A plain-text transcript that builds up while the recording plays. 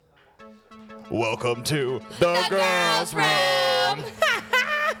Welcome to the girls' room,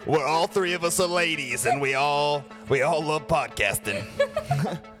 where all three of us are ladies and we all love podcasting.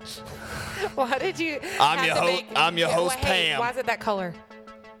 Why did you? I'm your host, hey, Pam. Why is it that color?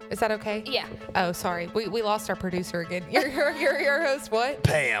 Is that okay? Yeah. Oh, sorry. We lost our producer again. You're your host. What?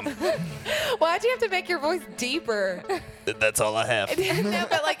 Pam. Why'd you have to make your voice deeper? That's all I have. No,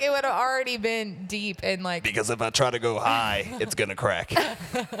 but like it would have already been deep and like. Because if I try to go high, it's gonna crack.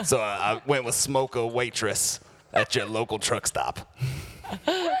 So I went with Smoker Waitress at your local truck stop.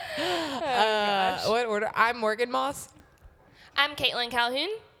 What order? I'm Morgan Moss. I'm Caitlin Calhoun.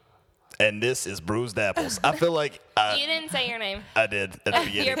 And this is Bruised Apples. I feel like You didn't say your name. I did at the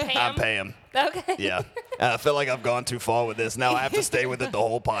beginning. You're Pam? I'm Pam. Okay. Yeah. I feel like I've gone too far with this. Now I have to stay with it the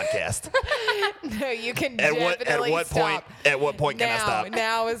whole podcast. No, you can At definitely what stop. point can I stop?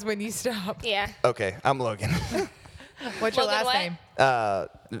 Now is when you stop. Yeah. Okay, I'm Logan. What's your Logan last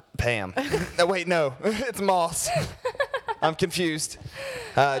what? name? Pam. No, wait, no. It's Moss. I'm confused.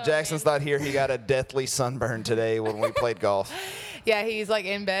 Jackson's not here. He got a deathly sunburn today when we played golf. Yeah, he's like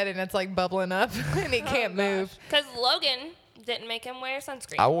in bed and it's like bubbling up and he can't move. Because Logan didn't make him wear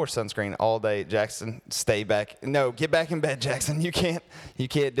sunscreen. I wore sunscreen all day. Jackson, stay back. No, get back in bed, Jackson. You can't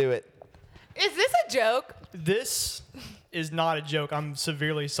do it. Is this a joke? This is not a joke. I'm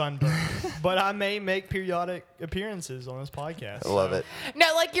severely sunburned, but I may make periodic appearances on this podcast. I love it. No,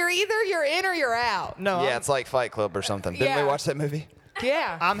 like you're in or you're out. No, Yeah, it's like Fight Club or something. Didn't we Yeah. watch that movie?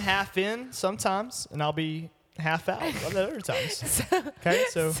 Yeah. I'm half in sometimes, and I'll be half out other times. Okay,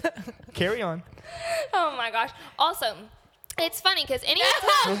 so carry on. Oh my gosh. Also, it's funny because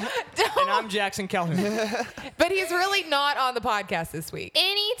anytime, And I'm Jackson Calhoun. But he's really not on the podcast this week.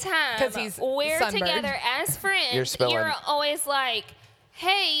 'Cause he's we're sunburned. together as friends, You're spilling. always like,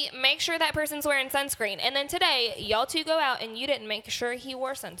 hey, make sure that person's wearing sunscreen. And then today, y'all two go out and you didn't make sure he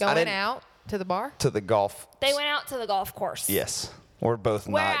wore sunscreen. Going didn't- out to the bar? To the golf. They went out to the golf course. Yes. We're both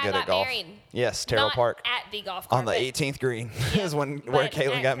Where not I good got at golf. married. Yes, Terrell Not Park. at the golf course. On the 18th green is where but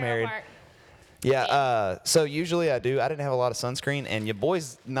Caitlin at got Terrell married. Park. Yeah, so usually I do. I didn't have a lot of sunscreen, and your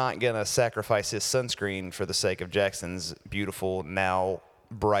boy's not going to sacrifice his sunscreen for the sake of Jackson's beautiful, now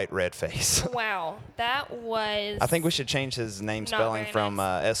bright red face. Wow, that was. I think we should change his name Not spelling very from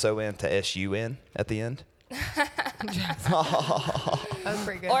S-O-N to S-U-N at the end. That was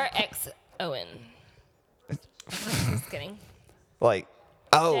pretty good. Or X-O-N. Just kidding. Like,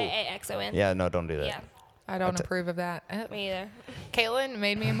 oh. J-A-X-O-N. Yeah, no, don't do that. Yeah, I don't approve of that. me either. Caitlin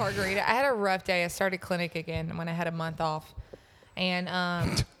made me a margarita. I had a rough day. I started clinic again when I had a month off. And I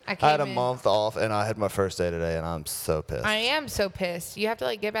came I had a in- month off, and I had my first day today, and I'm so pissed. I am so pissed. You have to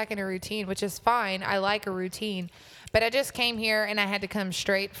like get back in a routine, which is fine. I like a routine. But I just came here and I had to come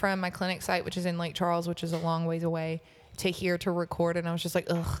straight from my clinic site, which is in Lake Charles, which is a long ways away, to here to record. And I was just like,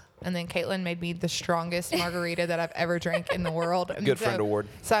 ugh. And then Caitlin made me the strongest margarita that I've ever drank in the world. And Good friend award.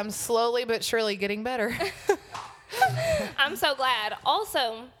 So I'm slowly but surely getting better. I'm so glad.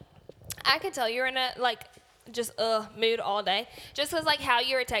 Also, I could tell you're in a just mood all day. Just because how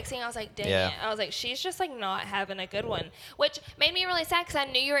you were texting, I was like, dang Yeah. it. I was like, she's just not having a good one, which made me really sad because I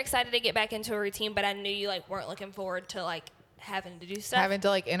knew you were excited to get back into a routine, but I knew you weren't looking forward to having to do stuff. Having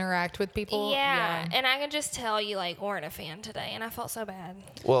to interact with people. Yeah, and I could just tell you weren't a fan today, and I felt so bad.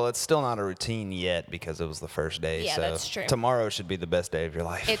 Well, it's still not a routine yet because it was the first day. Yeah, so that's true. Tomorrow should be the best day of your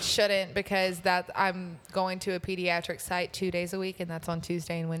life. It shouldn't because I'm going to a pediatric site 2 days a week, and that's on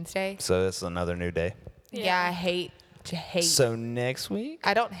Tuesday and Wednesday. So it's another new day. Yeah, I hate. So next week,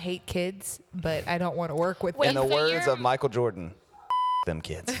 I don't hate kids, but I don't want to work with Wait, in them. the so words you're- of Michael Jordan, them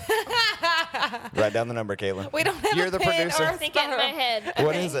kids. Write down the number, Caitlin. We don't have You're a the pen producer. or I think it in my head.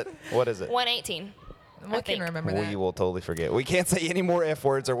 What is it? What is it? 118. We can think. remember We that. will totally forget. We can't say any more F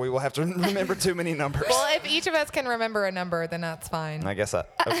words or we will have to remember too many numbers. Well, if each of us can remember a number, then that's fine. I guess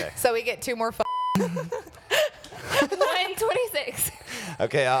okay. So we get 2 more. 126.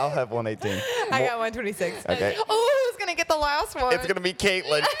 Okay, I'll have 118. I got 126. Okay. Oh, who's gonna get the last one? It's going to be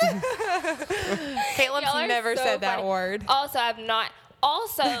Caitlin. Caitlin's Y'all are never so said that funny. word. Also, I've not.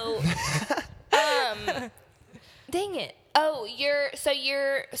 Also, dang it. Oh, your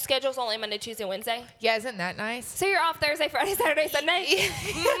schedule's only Monday, Tuesday, Wednesday. Yeah, isn't that nice? So you're off Thursday, Friday, Saturday, Sunday.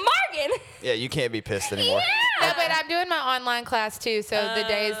 Morgan. Yeah, you can't be pissed anymore. No, but I'm doing my online class too. So the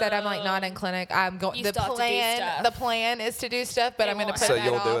days that I'm not in clinic, I'm going. You The still have to do plan. stuff. The plan is to do stuff, but It I'm going to won't put So that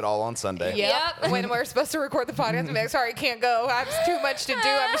you'll off. do it all on Sunday. Yep. When we're supposed to record the podcast, I'm like, sorry, I can't go. I have too much to do.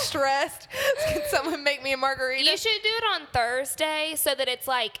 I'm stressed. Can someone make me a margarita? You should do it on Thursday so that it's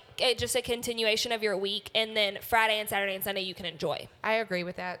just a continuation of your week, and then Friday and Saturday and Sunday you can enjoy. I agree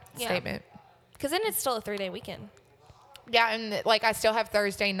with that Yeah. statement. Because then it's still a 3-day weekend. Yeah, and I still have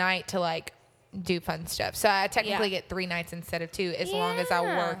Thursday night to do fun stuff. So I technically Yeah. get 3 nights instead of 2 as long as I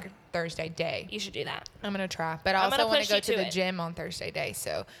Yeah. work Thursday day. You should do that. I'm going to try. But I I'm also gonna want push to go you to to the it. gym on Thursday day.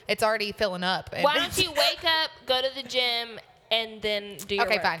 So it's already filling up. And Why don't you wake up, go to the gym, and then do your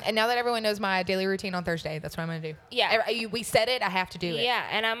Okay, work? fine. And now that everyone knows my daily routine on Thursday, that's what I'm going to do. Yeah. We said it. I have to do it. Yeah,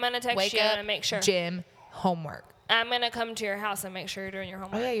 and I'm gonna text Wake you up, and make sure. gym, homework. I'm gonna come to your house and make sure you're doing your Oh,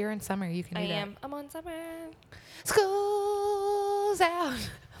 homework. yeah, you're in summer. You can do I that. am. I'm on summer. School's out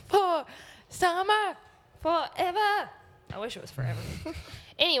for summer. Forever. I wish it was forever.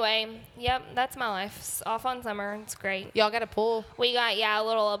 Anyway, yep, that's my life. It's off on summer. It's great. Y'all got a pool? We got, a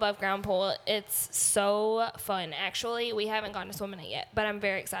little above ground pool. It's so fun. Actually, we haven't gone to swim in it yet, but I'm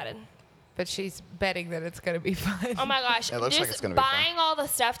very excited. But she's betting that it's going to be fun. Oh my gosh. It looks like Just it's gonna be fun. buying all the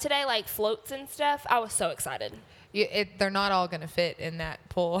stuff today, like floats and stuff, I was so excited. They're not all going to fit in that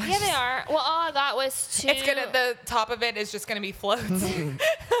pool. Yeah, they are. Well, all I got was 2. The top of it is just going to be floats.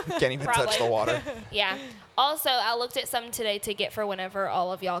 Can't even touch Probably. the water. Yeah. Also, I looked at some today to get for whenever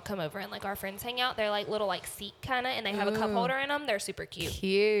all of y'all come over and like our friends hang out. They're like little like seat kind of, and they have a cup Ooh. holder in them. They're super cute.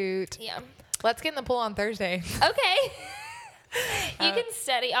 Cute. Yeah. Let's get in the pool on Thursday. Okay. You can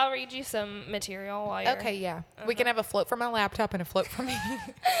study. I'll read you some material while you're. Okay, yeah. We can have a float for my laptop and a float for me.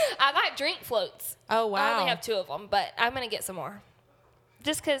 I got drink floats. Oh, I wow. only have 2 of them, but I'm gonna get some more.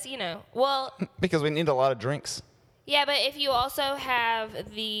 Just cause well, Because we need a lot of drinks. yeah. But if you also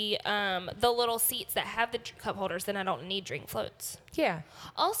have the little seats that have the cup holders, then I don't need drink floats. Yeah.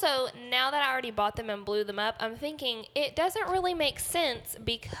 Also, now that I already bought them and blew them up, I'm thinking it doesn't really make sense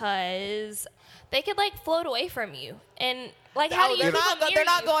because they could like float away from you and like how do you they're keep not, them near they're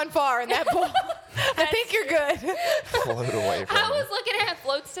not you? going far in that pool. I think you're good. Float away from I me. was looking at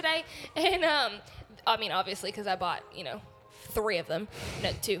floats today, and I mean, obviously, because I bought 3 of them. No,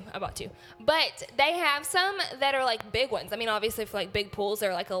 2. I bought 2. But they have some that are like big ones. I mean, obviously, for like big pools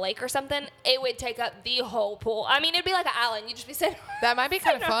or like a lake or something, it would take up the whole pool. I mean, it'd be like an island. You'd just be sitting. That might be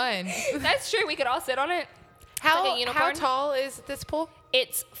kind of fun. That's true. We could all sit on it. How, like a unicorn. how tall is this pool?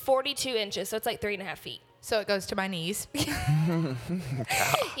 It's 42 inches, so it's like 3.5 feet. So it goes to my knees. Yeah,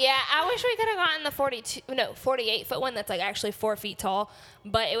 I wish we could have gotten the 48-foot one that's like actually 4 feet tall,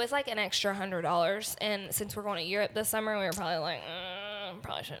 but it was like an extra $100. And since we're going to Europe this summer, we were probably like,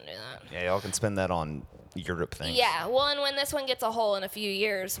 probably shouldn't do that. Yeah, y'all can spend that on Europe things. Yeah, well, and when this one gets a hole in a few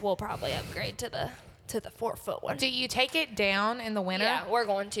years, we'll probably upgrade to the 4-foot one. Do you take it down in the winter? Yeah, we're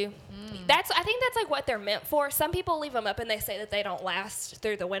going to. I think that's like what they're meant for. Some people leave them up and they say that they don't last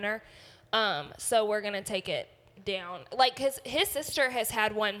through the winter. So we're gonna take it down. Like his sister has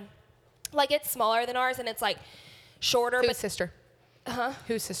had one, like it's smaller than ours and it's like shorter. Whose but sister? Huh?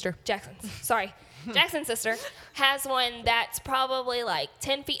 Whose sister? Jackson's. Sorry. Jackson's sister has one that's probably like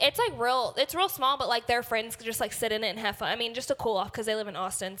 10 feet. It's like it's real small, but like their friends could just like sit in it and have fun. I mean, just to cool off because they live in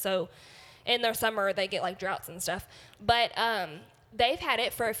Austin. So in their summer, they get like droughts and stuff. But they've had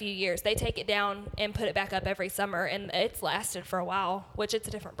it for a few years. They take it down and put it back up every summer, and it's lasted for a while, which it's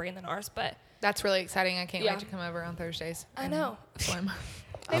a different brand than ours. But That's really exciting. I can't Yeah. wait to come over on Thursdays. I and know. Swim.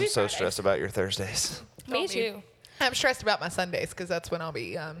 I'm Maybe so Fridays. stressed about your Thursdays. Me Don't be. too. I'm stressed about my Sundays because that's when I'll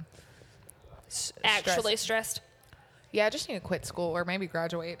be Actually stressed. stressed. Yeah, I just need to quit school or maybe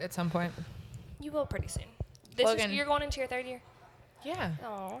graduate at some point. You will pretty soon. Logan. You're going into your 3rd year? Yeah.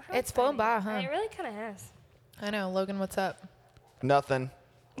 Oh, It's flown by, huh? It really kind of has. I know. Logan, what's up? Nothing.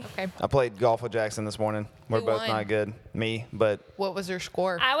 Okay. I played golf with Jackson this morning. We're Who both won? not good. Me, but What was your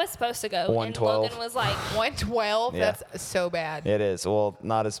score? I was supposed to go, and 112. Logan was like, 112? Yeah. That's so bad. it is. Well,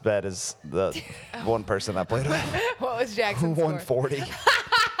 not as bad as the one person I played with. What was Jackson's score? 140.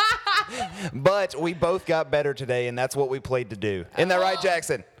 But we both got better today, and that's what we played to do. Isn't that right,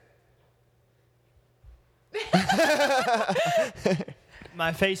 Jackson?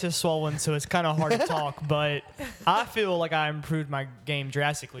 My face is swollen, so it's kind of hard to talk, but I feel like I improved my game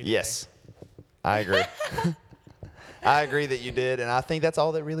drastically today. Yes. I agree. I agree that you did, and I think that's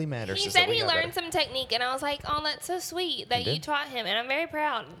all that really matters. he is that said we he got learned better. some technique, and I was like, oh, that's so sweet that you did. taught him, and I'm very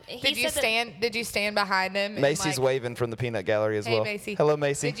proud. Did you stand behind him? and, Macy's like, waving from the peanut gallery as Hey, well. Macy. Hello,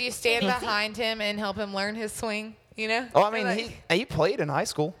 Macy. Did you stand behind him and help him learn his swing? You know? Oh, I mean, Like- he played in high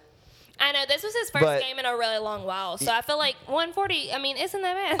school. I know, this was his first But- game in a really long while, so I feel like 140, I mean, isn't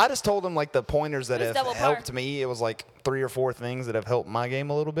that bad? I just told him like the pointers that It was have double par. helped me. It was like 3 or 4 things that have helped my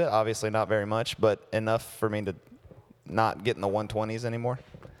game a little bit. Obviously, not very much, but enough for me to not get in the 120s anymore.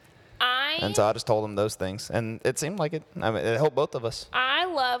 And so I just told him those things, and it seemed like it. I mean, it helped both of us. I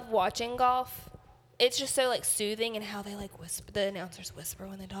love watching golf. It's just so like soothing, and how they like whisper. The announcers whisper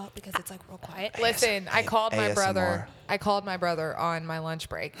when they talk because it's like real quiet. Listen, I called my brother. ASMR. I called my brother on my lunch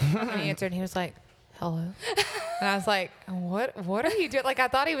break. And he answered, and he was like, hello. And I was like, what are you doing? Like, I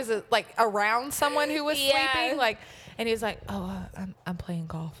thought he was like around someone who was sleeping. Like, and he was like, oh, I'm playing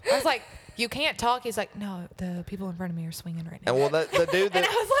golf. I was like, you can't talk. He's like, no, the people in front of me are swinging right now. And well, the dude that and I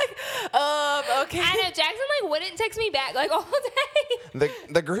was like, okay. I know Jackson like wouldn't text me back like all day.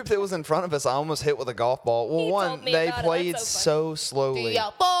 the group that was in front of us, I almost hit with a golf ball. Well, He one, told me they about it. played That's so slowly.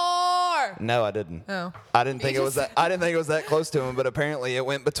 Four. No, I didn't. Oh. I didn't think it was that. I didn't think it was that close to him, but apparently it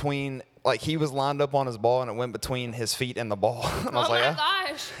went between. Like he was lined up on his ball, and it went between his feet and the ball. And I was Oh like, my "Ah."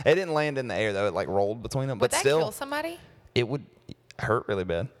 gosh. It didn't land in the air though. It like rolled between them. Would But that still, kill somebody? it would hurt really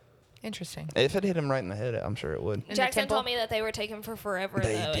bad. Interesting. If it hit him right in the head, I'm sure it would. In the Jackson temple? told me that they were taking for forever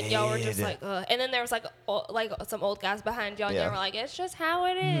They though, and y'all were just did. like, ugh. And then there was like some old guys behind y'all, and Yeah. y'all were like, it's just how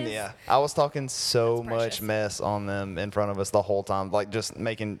it is. Yeah, I was talking so That's much precious. mess on them in front of us the whole time, like just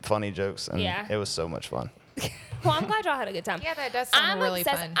making funny jokes, and Yeah. it was so much fun. Well, I'm glad y'all had a good time. Yeah, that does sound I'm really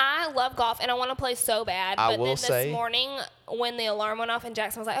obsessed. fun. I love golf, and I want to play so bad. I But will then say- this morning, when the alarm went off and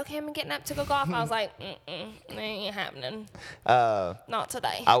Jackson was like, okay, I'm getting up to go golf, I was like, it ain't happening. Not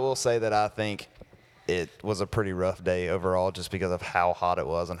today. I will say that I think it was a pretty rough day overall, just because of how hot it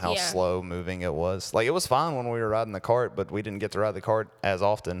was and how Yeah. slow moving it was. Like it was fine when we were riding the cart, but we didn't get to ride the cart as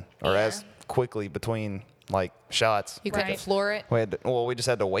often or Yeah. as quickly between like shots. You couldn't Right. floor it. We just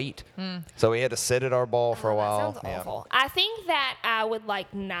had to wait. So we had to sit at our ball for a Oh, while. That sounds awful. I think that I would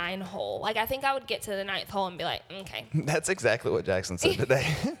like 9-hole. Like I think I would get to the 9th hole and be like, okay. That's exactly what Jackson said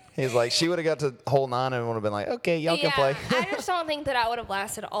today. He's like, she would have got to hole 9 and would have been like, okay, y'all can play. I just don't think that I would have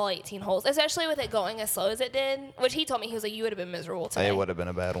lasted all 18 holes, especially with it going as slow as it did. Which he told me, he was like, you would have been miserable today. It would have been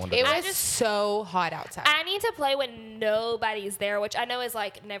a bad one to It do. was so hot outside. I need to play when nobody's there, which I know is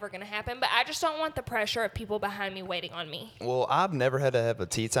like never gonna happen. But I just don't want the pressure of people behind me waiting on me. Well, I've never had to have a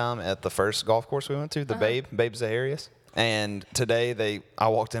tee time at the first golf course we went to, the Babe Zaharias. And today I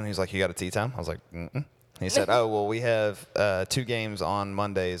walked in and he's like, you got a tee time? I was like, mm-mm. He said, oh, well, we have 2 games on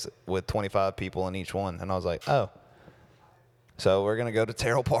Mondays with 25 people in each one. And I was like, oh. So we're going to go to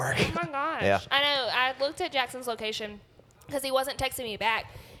Terrell Park. Oh my gosh. Yeah. I know. I looked at Jackson's location because he wasn't texting me back,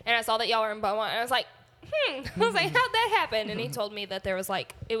 and I saw that y'all were in Beaumont, and I was like, I was like, how'd that happen? And he told me that there was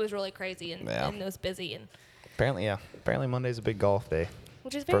like, it was really crazy and, Yeah. and it was busy, and Apparently, yeah. Apparently Monday's a big golf day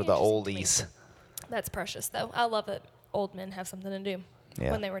which is very for the interesting to me. oldies. That's precious, though. I love that old men have something to do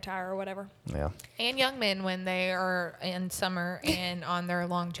Yeah. when they retire or whatever. Yeah. and young men when they are in summer and on their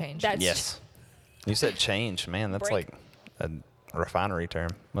long change. That's Yes. You said change. Man, that's Break. like a refinery term.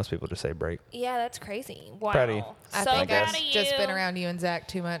 Most people just say break. yeah, that's crazy. Wow. Proud of you. I So think proud I've of you. just been around you and Zach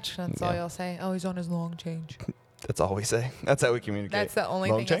too much. That's all Yeah. y'all say. Oh, he's on his long change. That's all we say. That's how we communicate. That's the only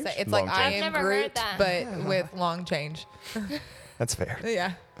Long thing change? I say. It's Long like I change. am I've never heard Groot, that. but with long change. That's fair.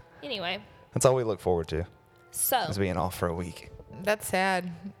 Yeah, Anyway, That's all we look forward to, so is being off for a week. that's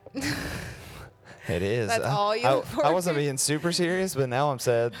sad. It is. That's all you look I forward wasn't to? being super serious, but now I'm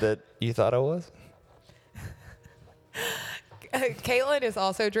sad that you thought I was. Caitlin is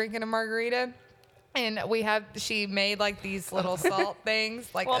also drinking a margarita, and she made like these little salt things.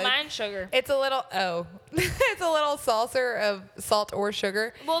 Like well, mine's sugar. it's a little it's a little saucer of salt or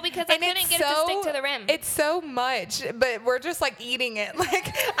sugar. Well, because I And couldn't it's get it to stick to the rim. It's so much, but we're just like eating it.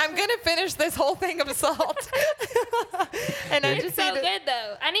 Like I'm gonna finish this whole thing of salt, and I It's just so need to, good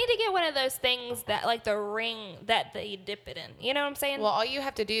though. I need to get one of those things that like the ring that they dip it in. You know what I'm saying? Well, all you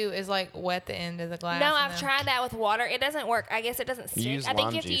have to do is like wet the end of the glass. no, and I've then- tried that with water. It doesn't work. I guess it doesn't stick. use I think lime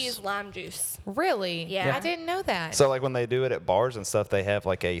you have to juice. use lime juice. Really? Yeah. I didn't know that. So like when they do it at bars and stuff, they have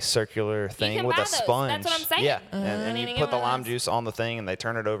like a circular thing can with buy a those. sponge. That's what I'm saying. Yeah, I and need you to put get the one of lime those. juice on the thing, and they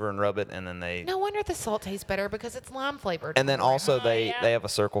turn it over and rub it, and then they. no wonder the salt tastes better because it's lime flavored. And then also they yeah. they have a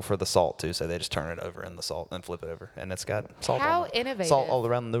circle for the salt too, so they just turn it over in the salt and flip it over, and it's got salt. How on it. innovative. Salt all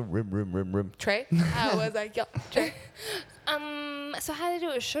around the rim. Trey, how was I? Trey. So how do they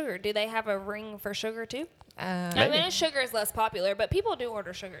do it with sugar? Do they have a ring for sugar too? I Maybe. mean, sugar is less popular, but people do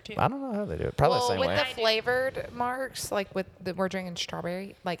order sugar too. I don't know how they do it. Probably Well, the same with way. the flavored marks, like we're drinking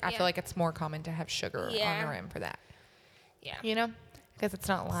strawberry, like I Yeah. feel like it's more common to have sugar on Yeah. the rim for that. Yeah. You know, because it's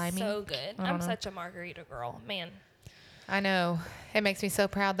not limey. So good. I don't I'm know. such a margarita girl, man. I know. It makes me so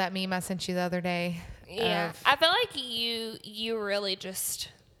proud, that meme I sent you the other day. Yeah, of- I feel like you really just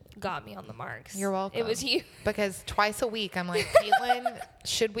got me on the marks. You're welcome. It was you. Because twice a week I'm like, Caitlin,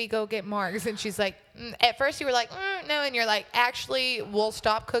 should we go get margs? And she's like, at first you were like, no, and you're like, actually, we'll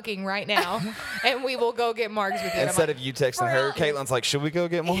stop cooking right now, and we will go get margs with you. And I'm Instead like, of you texting her, For real. Caitlin's like, "Should we go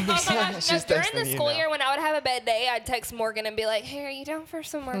get more?" Oh my gosh! No, She's during texting the you school now. year, when I would have a bad day, I'd text Morgan and be like, "Hey, are you down for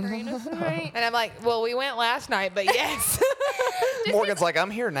some margaritas tonight?" and I'm like, well, we went last night, but yes. Morgan's like, "I'm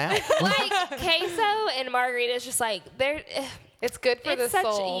here now." Like queso and margaritas, just like they're. It's good for the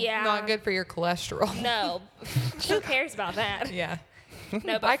soul, yeah. not good for your cholesterol. No. Who cares about that? Yeah.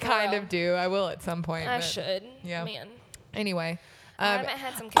 No, but I for kind real, of do. I will at some point. I but should. Yeah. Man. Anyway. I haven't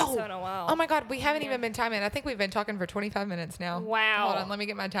had some queso in a while. Oh my God, we haven't even been timing. I think we've been talking for 25 minutes now. Wow. Hold on, let me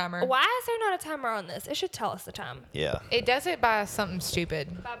get my timer. Why is there not a timer on this? It should tell us the time. Yeah. It does it by something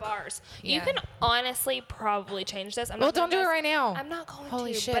stupid. By bars. Yeah. You can honestly probably change this. Well, don't do it right now. I'm not going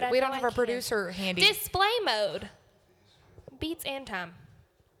Holy to. shit, but I we know don't have I our can. producer handy. Display mode. Beats and time.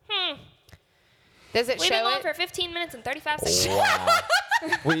 Does it We've show been on it? for 15 minutes and 35 seconds. Wow.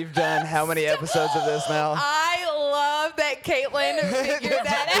 We've done how many episodes of this now? I love that Caitlin figured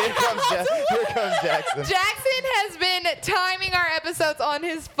that out. Here comes Jackson. Jackson has been timing our episodes on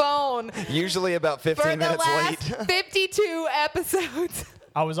his phone Usually about for 15 the minutes last late. 52 episodes.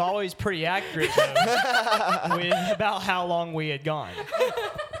 I was always pretty accurate though, with about how long we had gone.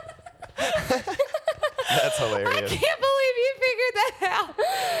 That's I hilarious. can't believe you figured that out.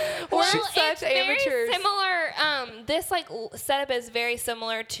 We're Well, such it's amateurs. very similar. This setup is very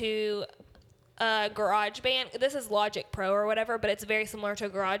similar to GarageBand. This is Logic Pro or whatever, but it's very similar to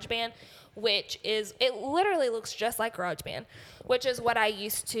GarageBand, which is it literally looks just like GarageBand, which is what I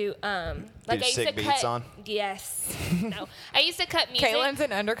used to like. I used sick to beats cut. on? Yes. No. I used to cut music. Caitlin's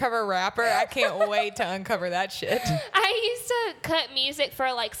an undercover rapper. I can't wait to uncover that shit. I used to cut music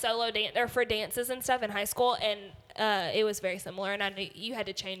for like solo dance or for dances and stuff in high school, and it was very similar. And I knew you had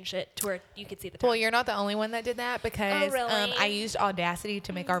to change it to where you could see the time. Well, you're not the only one that did that because really? I used Audacity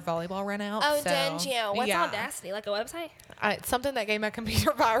to make our volleyball run out. Oh, so, didn't you? What's yeah. Audacity? Like a website? It's something that gave my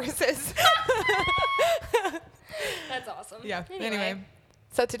computer viruses. That's awesome. Yeah. Anyway,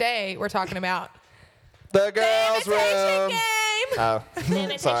 so today we're talking about The girls' imitation room. game. Oh, The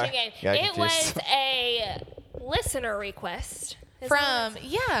imitation sorry. game. Got It confused. was a listener request. Is From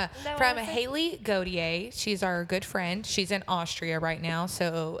that what from what it said? Haley Gaudier. She's our good friend. She's in Austria right now,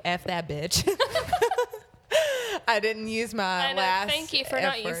 so F that bitch. I didn't use my I know. last. Thank you for F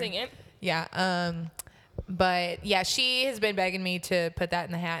not word. using it. Yeah. But yeah, she has been begging me to put that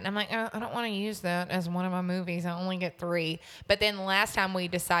in the hat, and I'm like, I don't want to use that as one of my movies. I only get 3. But then last time we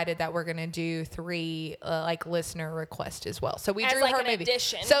decided that we're gonna do 3 like listener requests as well. So we As drew like her an movie.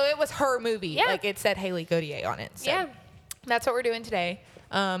 addition. So it was her movie. Yeah. Like it said Haley Gaudier on it. So Yeah. that's what we're doing today.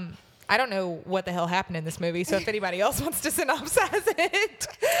 I don't know what the hell happened in this movie, so if anybody else wants to synopsize it.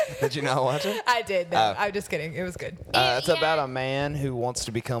 Did you not watch it? I did. No, Oh. I'm just kidding. It was good. It's Yeah. about a man who wants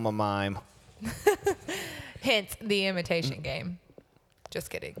to become a mime. Hence the imitation game. Just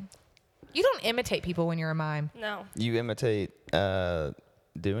kidding. You don't imitate people when you're a mime. No. You imitate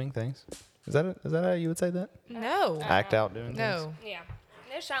doing things. Is that how you would say that? No. Act out doing things? No. Yeah.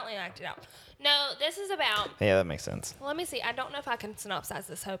 They're silently acted out. No, this is about. Yeah, that makes sense. Let me see. I don't know if I can synopsize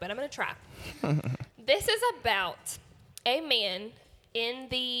this whole, but I'm going to try. This is about a man in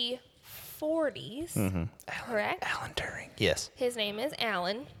the 40s. Correct? Alan Turing. Yes. His name is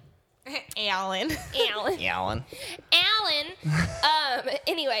Alan. Alan. Alan. Alan. Alan.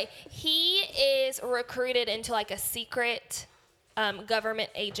 Anyway, he is recruited into like a secret government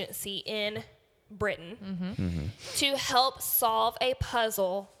agency in Britain to help solve a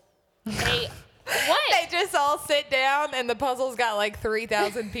puzzle. What? They just all sit down and the puzzle's got like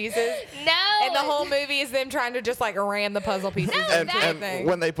 3,000 pieces. No. And the whole movie is them trying to just like ram the puzzle pieces No, into And the thing.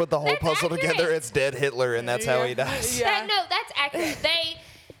 when they put the whole That's puzzle accurate. together, it's dead Hitler, and that's how he dies. Yeah. No, that's accurate. They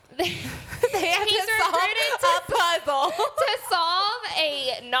They have He's to solve recruited a puzzle. to solve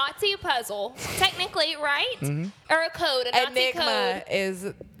a Nazi puzzle, technically, right? Or a code, a Nazi Enigma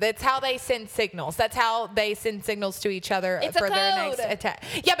code. that's how they send signals. That's how they send signals to each other It's a for their next code. attack.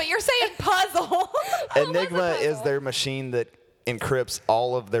 Yeah, but you're saying puzzle. Enigma puzzle? is their machine that encrypts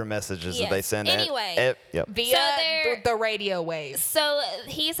all of their messages that they Yes. send. Anyway. Yep. Via they're- the radio waves. So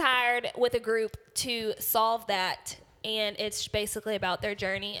he's hired with a group to solve that, and it's basically about their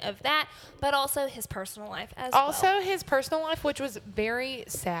journey of that, but also his personal life as Also, well. his personal life, which was very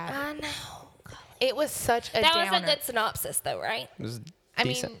sad. I know. It was such a That downer. was a good synopsis, though, right? It was I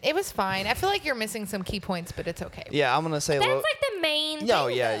decent. mean, it was fine. I feel like you're missing some key points, but it's okay. Yeah, I'm gonna say. That's lo- like the main No,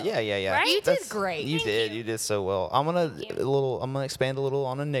 thing, yeah, though, yeah. Right? You did That's- great. You Thank did. you. You did so well. I'm gonna expand a little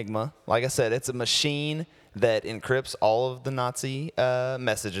on Enigma. Like I said, it's a machine that encrypts all of the Nazi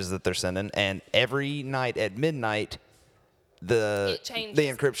messages that they're sending, and every night at midnight, the It changes.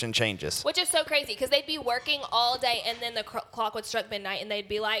 encryption changes. Which is so crazy because they'd be working all day and then the clock would strike midnight and they'd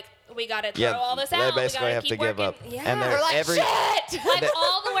be like, we got to throw all this out. they basically we gotta have keep to give working. up. Yeah. And We're like, every shit! like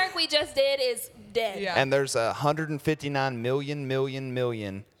all the work we just did is dead. Yeah. and there's 159 million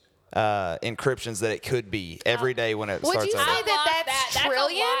encryptions that it could be every day when it Would starts you over. say I that lost that's That's a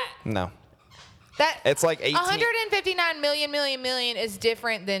trillion? lot. No. It's like 18. 159 million is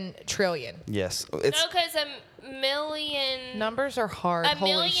different than trillion. Yes. No, because a million. Numbers are hard. A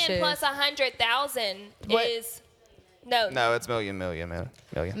Holy million shit. plus 100,000 What? is. No. No, it's million. Million.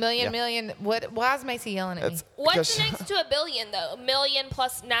 What? Why is Macy yelling at me? What's next to a billion, though? A million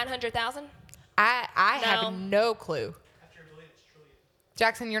plus 900,000? I No. have no clue. After a billion, it's trillion.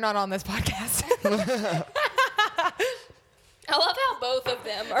 Jackson, you're not on this podcast. I love how both of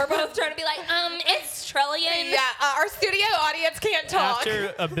them are both trying to be like, it's trillion. Yeah, our studio audience can't talk.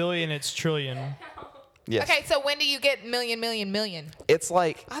 After a billion, it's trillion. Yes. Okay, so when do you get million? It's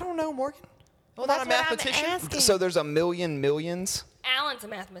like, I don't know, Morgan. Well, I'm not that's a what mathematician. I'm asking. so there's a million millions. Alan's a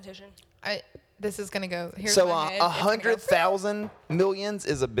mathematician. This is gonna go. Here's So my head. It's gonna go. 100,000 millions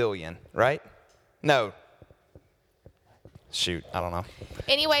is a billion, right? No. Shoot, I don't know.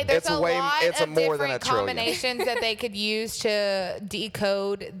 Anyway, there's It's a way- lot it's a of more than a different trillion. combinations that they could use to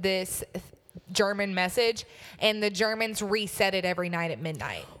decode this German message, and the Germans reset it every night at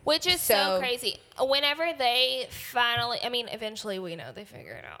midnight. Which is so So- crazy. Whenever they finally, eventually we know they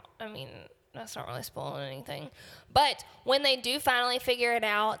figure it out. That's not really spoiling anything. But when they do finally figure it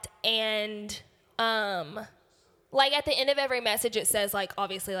out and, like at the end of every message, it says like,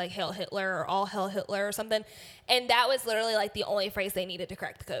 obviously like Hail Hitler or All Hail Hitler or something. And that was literally like the only phrase they needed to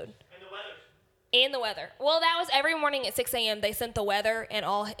crack the code. And the weather. Well, that was every morning at 6 a.m. They sent the weather and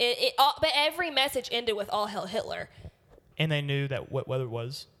all, but every message ended with All Hail Hitler. And they knew that what weather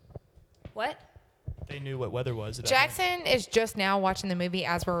was. What? They knew what weather was. At that Jackson is just now watching the movie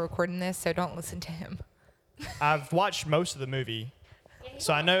as we're recording this, so don't listen to him. point. I've watched most of the movie,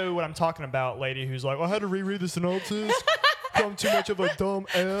 so I know what I'm talking about. Lady who's like, I had to reread the synopsis. I'm too much of a dumb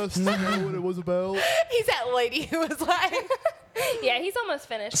ass to know what it was about. He's that lady who was like, Yeah, he's almost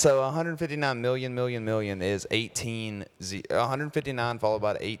finished. So 159 million is 159 followed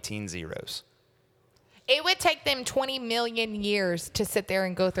by 18 zeros. it would take them 20 million years to sit there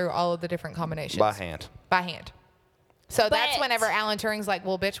and go through all of the different combinations. By hand. By hand. So that's But- whenever Alan Turing's like,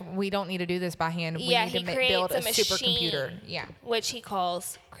 well, bitch, we don't need to do this by hand. We Yeah, need he to creates build a machine, supercomputer. Yeah. which he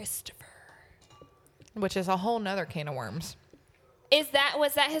calls Christopher. Which is a whole nother can of worms.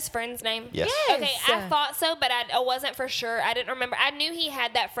 Was that his friend's name? Yes. Okay, I thought so, but I wasn't for sure. I didn't remember. I knew he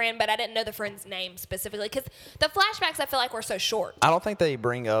had that friend, but I didn't know the friend's name specifically because the flashbacks I feel like were so short. I don't think they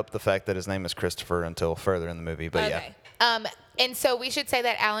bring up the fact that his name is Christopher until further in the movie, but Okay. And so we should say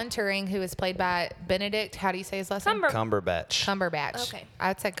that Alan Turing, who is played by Benedict, how do you say his last name? Cumberbatch. Cumberbatch. Okay.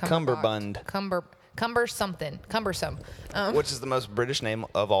 I'd say Cumberbund. Cumbersome. Which is the most British name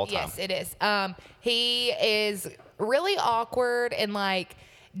of all time. Yes, it is. He is really awkward and like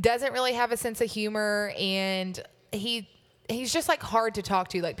doesn't really have a sense of humor, and he's just like hard to talk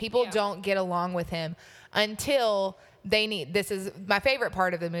to. Like people don't get along with him until they need. This is my favorite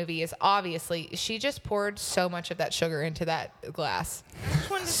part of the movie. Is obviously she just poured so much of that sugar into that glass. I just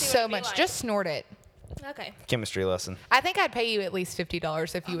wanted to see what So it'd be much. like. Just snort it. Okay. Chemistry lesson. I think I'd pay you at least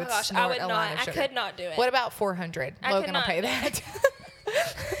 $50 if you Oh my would gosh, snort I would a not. line of I sugar. could not do it. What about $400? I Logan could will not pay do that.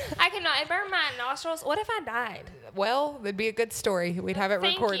 I could not. It burned my nostrils. What if I died? Well, it'd be a good story. We'd have it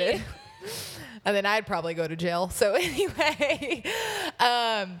Thank recorded. you. And then I'd probably go to jail. So anyway,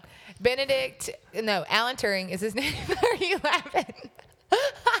 Alan Turing is his name. Are you laughing?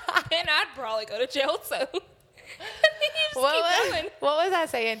 And I'd probably go to jail, so. You just keep going. What was I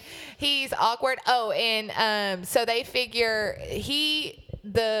saying? He's awkward. Oh, and so they figure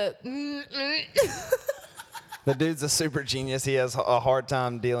The dude's a super genius. He has a hard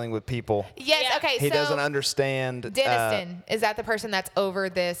time dealing with people. Yes, Yeah. okay. He so doesn't understand. Denniston, is that the person that's over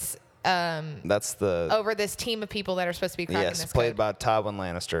this That's the over this team of people that are supposed to be cracking yes, this played code? by Tywin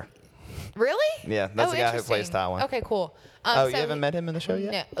Lannister. Really? Yeah, that's the guy who plays interesting. Tywin. Okay, cool. Oh, you so haven't met him in the show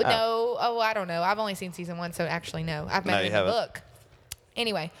yet? No, no. Oh, I don't know. I've only seen season 1, so actually no. I've met No, him you in the haven't. book.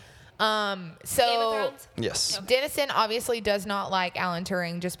 Anyway, Game of so Thrones? Yes. Dennison obviously does not like Alan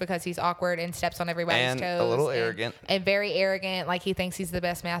Turing just because he's awkward and steps on everybody's And toes. a little arrogant. And very arrogant. Like he thinks he's the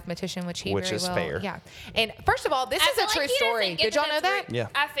best mathematician, which Which is fair. Yeah. And first of all, this I is feel a true like he story. doesn't get Did y'all that know it's that? re- Yeah.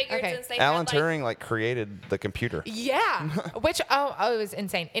 I figured Okay. since they Alan had, like, Turing created the computer Yeah. Which it was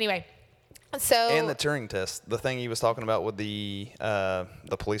insane. Anyway, so and the Turing test. The thing he was talking about with the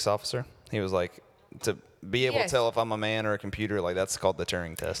police officer. He was like to be able Yes. to tell if I'm a man or a computer. Like that's called the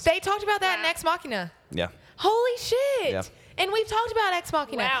Turing test. they talked about that in Wow. Ex Machina. Yeah. Holy shit. Yeah. And we've talked about Ex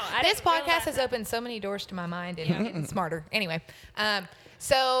Machina. Wow, I This didn't realize podcast has that. opened so many doors to my mind, and I'm getting smarter. Anyway,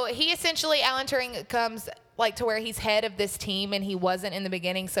 so he essentially, Alan Turing comes like to where he's head of this team, and he wasn't in the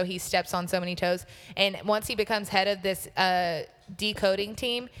beginning, so he steps on so many toes. And once he becomes head of this decoding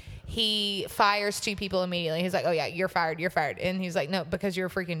team, he fires 2 people immediately. He's like, "Oh yeah, you're fired. You're fired." And he's like, "No, because you're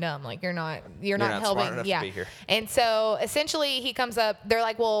freaking dumb. Like you're not not helping." smart enough Yeah. to be here. And so essentially he comes up. They're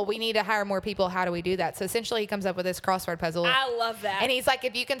like, "Well, we need to hire more people. How do we do that?" So essentially he comes up with this crossword puzzle. I love that. And he's like,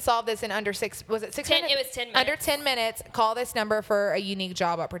 "If you can solve this in under 6 minutes? It was 10 minutes. Under 10 minutes, call this number for a unique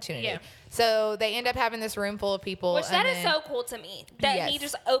job opportunity." Yeah. So they end up having this room full of people. Which that and is then- so cool to me that he Yes.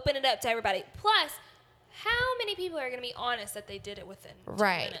 just opened it up to everybody. Plus, how many people are going to be honest that they did it within 10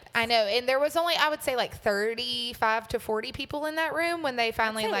 Right. minutes? I know. And there was only, I would say, like 35 to 40 people in that room when they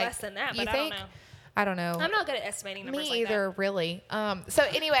finally, say like. less than that, you but I don't think? know. I don't know. I'm not good at estimating numbers Me like either, really. So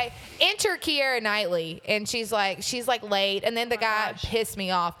anyway, enter Keira Knightley, and she's like late, and then the guy pissed me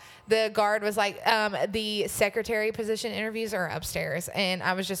off. The guard was like, the secretary position interviews are upstairs, and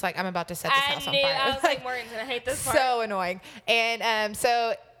I was just like, I'm about to set this house on fire. I was like, Morgan's going to hate this part. So annoying. And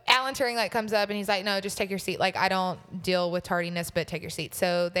so Alan Turing like comes up and he's like, "No, just take your seat. Like I don't deal with tardiness, but take your seat."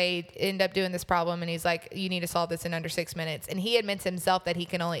 So they end up doing this problem, and he's like, "You need to solve this in under 6 minutes." And he admits himself that he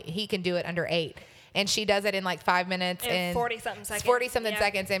can do it under 8. And she does it in like 5 minutes In 40-something seconds. 40-something Yeah.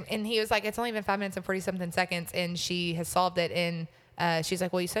 seconds. And he was like, "It's only been 5 minutes and 40-something seconds," and she has solved it in. She's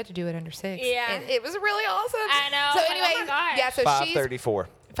like, "Well, you said to do it under 6." Yeah. And it was really awesome. I know. So Like, anyway, oh my gosh. yeah. So 5:34.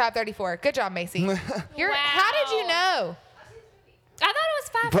 5:34. Good job, Macy. How did you Wow. know? I thought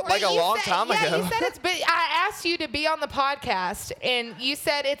it was 5:40. But like a long time ago. Yeah, you said it's been. I asked you to be on the podcast, and you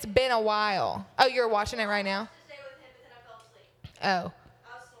said it's been a while. Oh, you're watching it right now? Oh.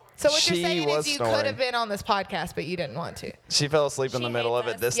 So what She you're saying is was you snoring. could have been on this podcast, but you didn't want to. She fell asleep in She the middle of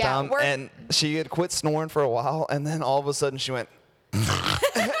hates it this us. Yeah, time, we're- and she had quit snoring for a while, and then all of a sudden she went, and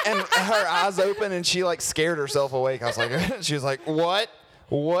her eyes open, and she like scared herself awake. I was like, she was like, "What?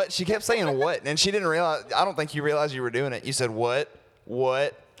 What?" She kept saying "what," and she didn't realize. I don't think you realized you were doing it. You said "what?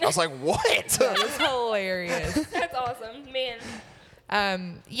 What?" I was like, "What?" It's hilarious. That's awesome. Man.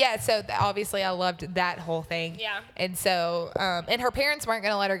 Yeah, so obviously I loved that whole thing. Yeah. And so, and her parents weren't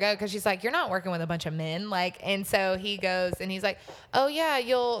going to let her go because she's like, "You're not working with a bunch of men." Like, and so he goes and he's like, "Oh yeah,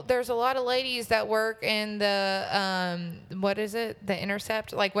 there's a lot of ladies that work in the, what is it? The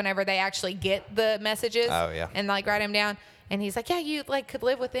Intercept. Like whenever they actually get the messages. Oh, yeah. And like write them down." And he's like, "Yeah, you like could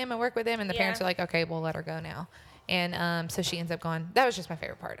live with them and work with them." And the Yeah. parents are like, "Okay, we'll let her go now." And so she ends up going. That was just my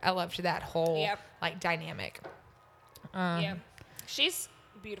favorite part. I loved that whole Yep. like dynamic. Yeah. She's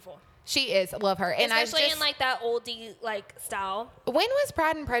beautiful. She is. Love her. And Especially I just, in like that oldie like style. when was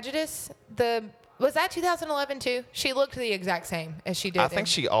Pride and Prejudice? Was that 2011 too? She looked the exact same as she did. I think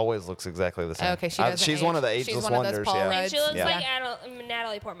she always looks exactly the same. Okay, she doesn't she's age. one of the She's ageless one of those wonders. Paul Yeah. Rudd. And she looks Yeah. like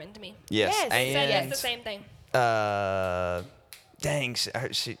Natalie Portman to me. Yes. Yes. So it's And the same thing. dang,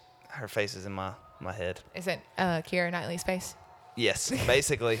 her face is in my head. Is it Keira Knightley's face? Yes,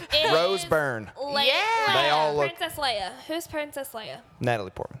 basically. It Rose is Byrne, Leia. Yeah. They all look- Princess Leia. Who's Princess Leia? Natalie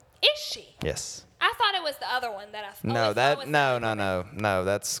Portman. Is she? Yes. I thought it was the other one that I thought. No,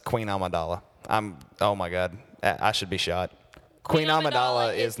 that's Queen Amidala. Oh my God, I should be shot. Queen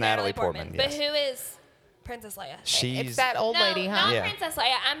Amidala is Natalie Portman. But Yes. who is Princess Leia? It's She's that old no, lady, huh? not Yeah. Princess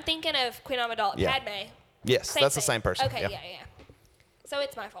Leia. I'm thinking of Queen Amidala. Yeah. Padme. yes, that's the thing. same person. Okay, yeah. So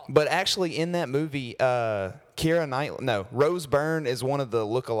it's my fault. But actually, in that movie, Rose Byrne is one of the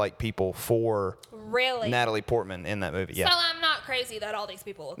lookalike people for Really? Natalie Portman in that movie. Yeah. So I'm not crazy that all these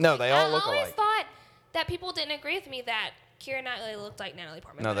people look No, alike. they all look I always alike. thought that people didn't agree with me that Keira Knightley looked like Natalie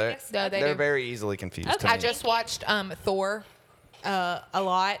Portman. No, but I they're guess- No, they they're do. very easily confused. Okay. to me. I just watched Thor a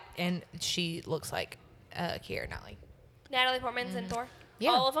lot, and she looks like Keira Knightley. Natalie Portman's in Thor?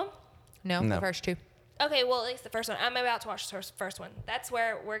 Yeah. All of them? No, No. the first two. Okay, well, at least the first one. I'm about to watch the first one. That's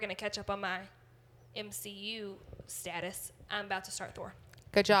where we're going to catch up on my MCU status. I'm about to start Thor.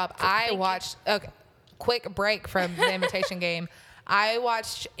 Good job. Thank you. watched. Okay, quick break from the Imitation Game. I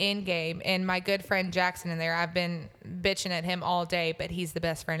watched Endgame, and my good friend Jackson in there. I've been bitching at him all day, but he's the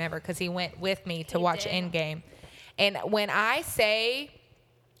best friend ever because he went with me to He watch did. Endgame. And when I say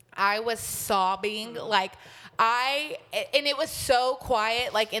I was sobbing, like and it was so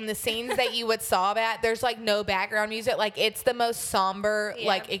quiet, like in the scenes that you would sob at, there's like no background music. Like it's the most somber Yeah.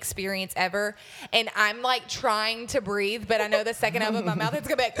 like experience ever. And I'm like trying to breathe, but I know the second I open my mouth, it's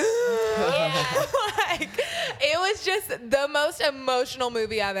gonna be like, like it was just the most emotional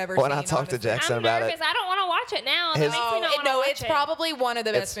movie I've ever When seen. I talked to honestly. Jackson I'm about nervous. it, I don't want to watch it now. That His- makes me not wanna no, watch it's it. probably one of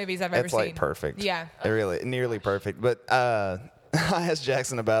the best movies I've ever it's seen. like perfect. Yeah. It really, nearly perfect. But I asked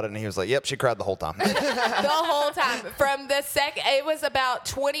Jackson about it, and he was like, "Yep, she cried the whole time." The whole time. From the second, it was about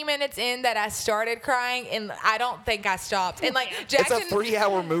 20 minutes in that I started crying, and I don't think I stopped. And like It's Jackson, a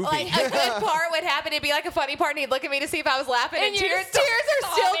 3-hour movie. like a good part would happen. It'd be like a funny part, and he'd look at me to see if I was laughing, and, And you're tears just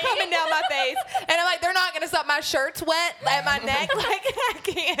are still sobbing. coming down my face. And I'm like, they're not gonna stop. My shirt's wet at my neck. Like I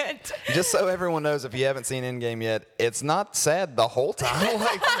can't. Just so everyone knows, if you haven't seen Endgame yet, it's not sad the whole time.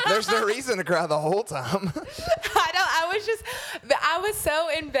 Like, there's no reason to cry the whole time. I was so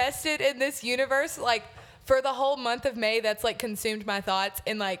invested in this universe, like, for the whole month of May. That's like consumed my thoughts,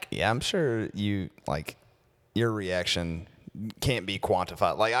 and like, Yeah, I'm sure your reaction can't be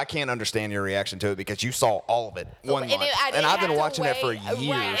quantified. Like, I can't understand your reaction to it because you saw all of it one month. And I've been watching it for years.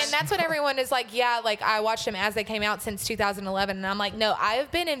 Right, and that's what everyone is like, yeah, like, I watched them as they came out since 2011. And I'm like, no,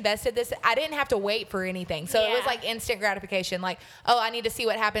 I've been invested this. I didn't have to wait for anything. So it was like instant gratification. Like, oh, I need to see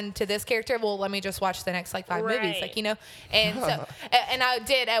what happened to this character. Well, let me just watch the next like 5 movies. Like, you know, and so, and I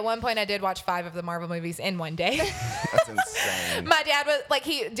did, at one point I did watch 5 of the Marvel movies in one day. That's insane. My dad was like,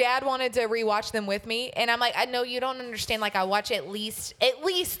 dad wanted to rewatch them with me. And I'm like, I know you don't understand. Like, I watch at least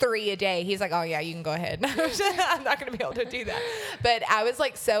 3 a day. He's like, oh yeah, you can go ahead. I'm not going to be able to do that. But I was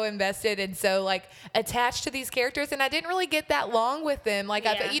like so invested and so like attached to these characters, and I didn't really get that long with them. Like,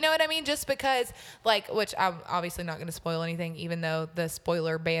 you know what I mean? Just because, like, which I'm obviously not going to spoil anything, even though the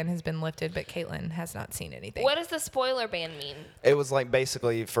spoiler ban has been lifted, but Caitlin has not seen anything. What does the spoiler ban mean? It was like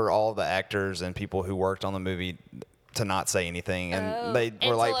basically for all the actors and people who worked on the movie to not say anything, and they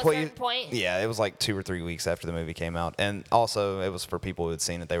were like, please. Yeah, it was like 2 or 3 weeks after the movie came out, and also it was for people who had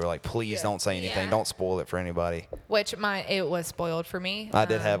seen it. They were like, please don't say anything, don't spoil it for anybody. Which it was spoiled for me. I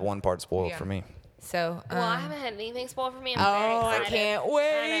did have one part spoiled for me. So, well, I haven't had anything spoiled for me. I'm very excited. I can't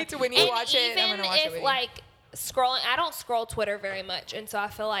wait when you watch it. I'm gonna watch it with you. Like, scrolling, I don't scroll Twitter very much, and so I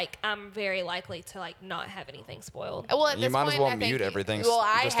feel like I'm very likely to like not have anything spoiled. Well, at you this might point, as well I think, mute everything. Well,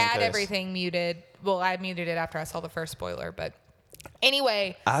 I just in had case. everything muted. Well, I muted it after I saw the first spoiler, but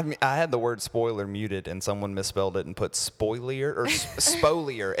anyway. I had the word spoiler muted, and someone misspelled it and put spoilier or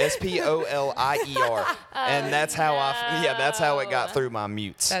spolier, SPOLIER, and that's how that's how it got through my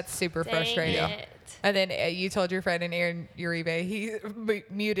mutes. That's super Dang frustrating. it. And then you told your friend in Aaron Uribe, he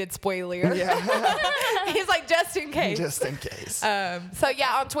muted spoiler. Yeah. He's like, just in case. Just in case. So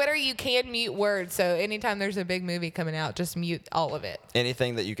yeah, on Twitter you can mute words. So anytime there's a big movie coming out, just mute all of it.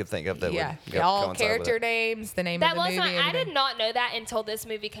 Anything that you could think of that would all coincide character with it. names, the name of the movie. I did not know that until this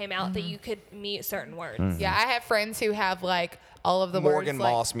movie came out that you could mute certain words. Yeah, I have friends who have like all of the Morgan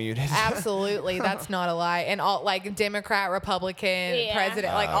words. Moss muted. Absolutely, that's not a lie. And all like Democrat, Republican,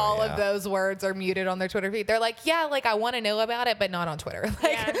 president, like all of those words are muted on their Twitter feed. They're like, yeah, like I want to know about it, but not on Twitter.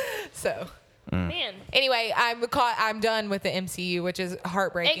 Like, so. Man. Anyway, I'm done with the MCU, which is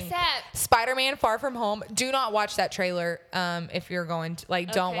heartbreaking. Except Spider-Man: Far From Home. Do not watch that trailer. If you're going to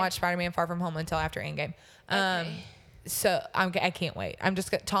don't watch Spider-Man: Far From Home until after Endgame. So I can't wait.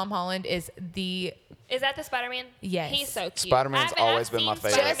 Tom Holland is the. Is that the Spider-Man? Yes. He's so cute. Spider-Man's always been my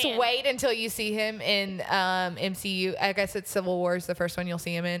favorite. Just wait until you see him in MCU. I guess it's Civil War is the first one you'll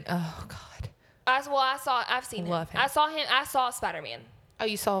see him in. Oh God. I've seen him. Love him. I saw Spider-Man. Oh,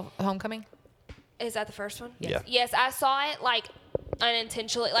 you saw Homecoming? Is that the first one? Yeah. Yes, I saw it like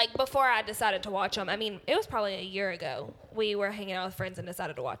unintentionally, like before I decided to watch them. I mean, it was probably a year ago. We were hanging out with friends and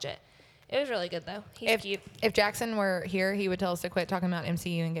decided to watch it. It was really good though. He's cute. If Jackson were here, he would tell us to quit talking about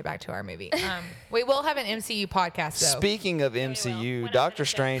MCU and get back to our movie. We will have an MCU podcast though. Speaking of MCU, Doctor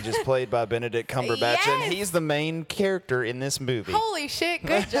Strange is played by Benedict Cumberbatch, and he's the main character in this movie. Holy shit!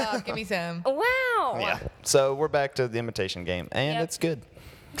 Good job. Give me some. Wow. Yeah. So we're back to the Imitation Game, and it's good.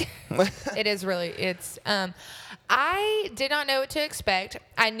 It is really. It's. I did not know what to expect.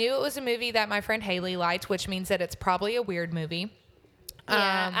 I knew it was a movie that my friend Haley liked, which means that it's probably a weird movie.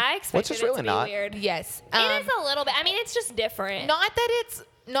 Yeah, I expected it to be weird. Yes, it is a little bit. I mean, it's just different. Not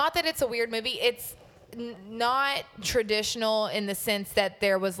that it's a weird movie. It's not traditional in the sense that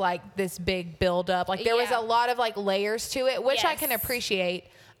there was like this big build up. Like there was a lot of like layers to it, which I can appreciate.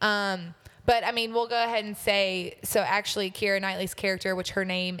 But I mean, we'll go ahead and say so. Actually, Keira Knightley's character, which her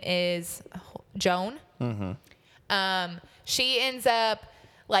name is Joan, she ends up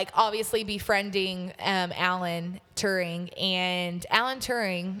like obviously befriending Alan Turing, and Alan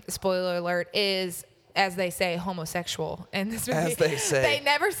Turing, spoiler alert, is, as they say, homosexual in this movie. As they say. They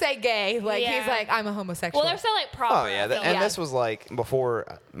never say gay. Like he's like, I'm a homosexual. Well, they're still like proper. Oh yeah, this was like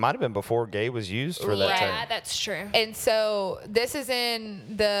before. Might have been before gay was used for that term. Yeah, that's true. And so this is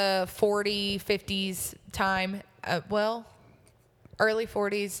in the 50s time. Early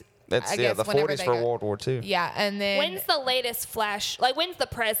 40s. It's the 40s for World War II. Yeah, and then When's the latest Flash? Like, when's the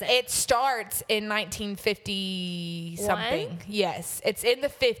present? it starts in 1950 something. Yes, it's in the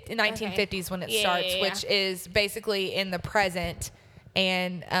 1950s when it starts, which is basically in the present.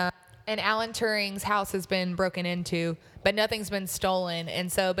 And Alan Turing's house has been broken into, but nothing's been stolen. And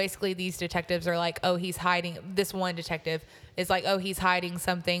so basically these detectives are like, oh, he's hiding. This one detective is like, oh, he's hiding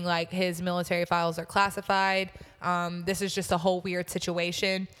something. Like his military files are classified. This is just a whole weird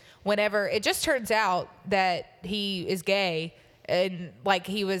situation. whenever it just turns out that he is gay and like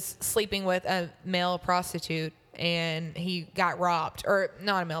he was sleeping with a male prostitute and he got robbed, or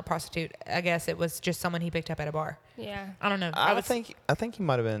not a male prostitute. I guess it was just someone he picked up at a bar. Yeah. I don't know. I think he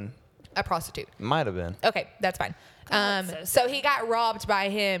might have been a prostitute. Might have been. Okay, that's fine. So he got robbed by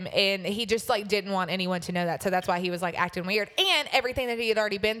him, and he just like didn't want anyone to know that. So that's why he was like acting weird. And everything that he had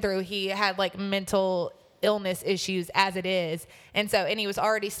already been through, he had like mental illness issues as it is. And he was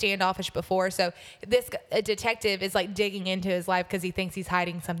already standoffish before. So this detective is like digging into his life because he thinks he's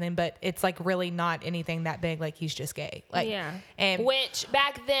hiding something, but it's like really not anything that big. Like he's just gay. Like, yeah. And which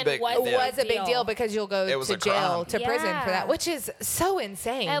back then was a big deal because you'll go to jail, to prison for that, Yeah. which is so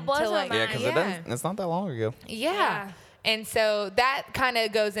insane. It blows my mind. Yeah, because it's not that long ago. Yeah. And so that kind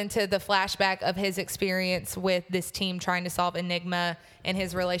of goes into the flashback of his experience with this team trying to solve Enigma and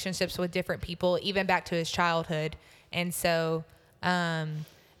his relationships with different people, even back to his childhood. And so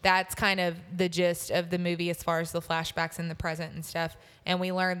that's kind of the gist of the movie as far as the flashbacks in the present and stuff. And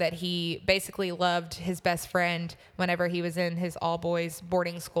we learned that he basically loved his best friend whenever he was in his all-boys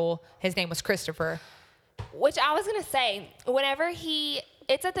boarding school. His name was Christopher. Which I was going to say,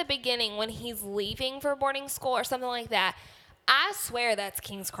 it's at the beginning when he's leaving for boarding school or something like that. I swear that's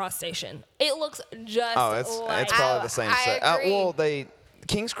King's Cross Station. It looks just like... it's probably the same set. Agree.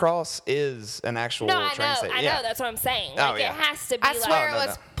 King's Cross is an actual train station. I know, that's what I'm saying. Like, it has to be I swear it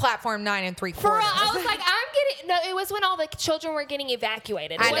was platform 9 3/4. For real, I was like, it was when all the children were getting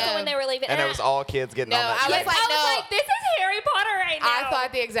evacuated. It wasn't when they were leaving. And it was all kids getting on that train. I was like, this is Harry Potter right now. I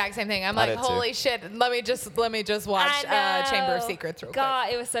thought the exact same thing. I'm like, holy shit, let me just watch Chamber of Secrets real quick.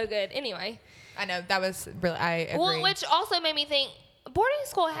 God, it was so good. Anyway. I know, that was really, I agree. Well, which also made me think, boarding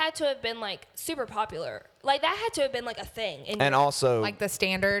school had to have been like super popular. Like that had to have been like a thing. And also like the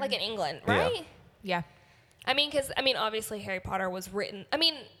standard. Like in England, right? Yeah. I mean, because obviously Harry Potter was written. I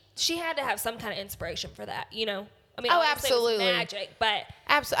mean, she had to have some kind of inspiration for that, you know? I mean, absolutely. It was magic, but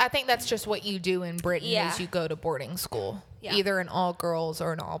I think that's just what you do in Britain is you go to boarding school. Yeah. Either an all girls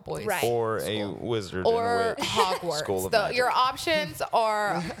or an all boys. Right. Or a wizard or Hogwarts. School of magic. Your options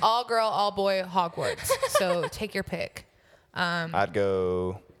are all girl, all boy, Hogwarts. So take your pick. I'd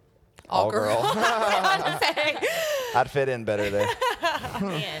go all girl. I'd fit in better there.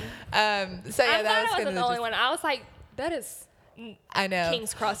 Man. So yeah, that wasn't the only one. I was like, that is I know.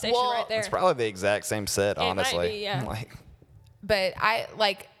 King's Cross Station right there. It's probably the exact same set, honestly. Might be, yeah. But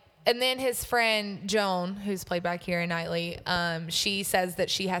and then his friend Joan, who's played by Keira Knightley, she says that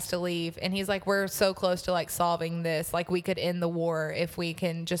she has to leave, and he's like, "We're so close to like solving this. Like, we could end the war if we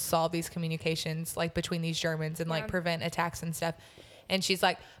can just solve these communications like between these Germans and like prevent attacks and stuff." And she's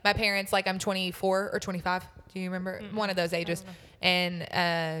like, "My parents, like, I'm 24 or 25. Do you remember one of those ages?"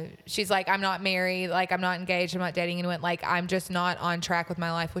 And she's like, "I'm not married, like I'm not engaged, I'm not dating anyone, like I'm just not on track with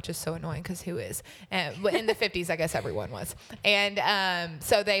my life," which is so annoying because who is? But in the 50s, I guess everyone was. And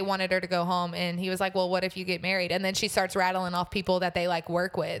so they wanted her to go home, and he was like, "Well, what if you get married?" And then she starts rattling off people that they like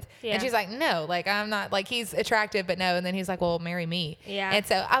work with, and she's like, "No, like I'm not, like he's attractive, but no." And then he's like, "Well, marry me." Yeah. And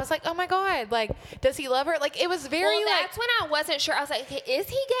so I was like, "Oh my god, like does he love her?" Like it was very that's when I wasn't sure. I was like, hey, "Is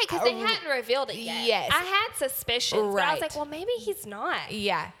he gay?" Because they hadn't revealed it yet. Yes, I had suspicions, but I was like, "Well, maybe he's not."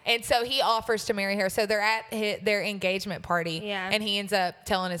 Yeah. And so he offers to marry her. So they're at their engagement party. Yeah. And he ends up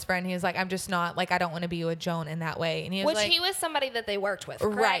telling his friend, he was like, "I'm just not, like, I don't want to be with Joan in that way." And he was he was somebody that they worked with,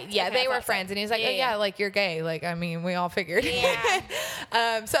 correct? Right. Yeah, okay, they were friends. And he's like, yeah, like, you're gay. Like, I mean, we all figured.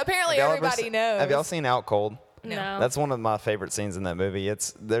 Yeah. So apparently everybody knows. Have y'all seen Out Cold? No. That's one of my favorite scenes in that movie.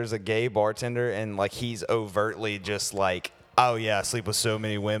 There's a gay bartender, and like he's overtly just like, "Oh yeah, I sleep with so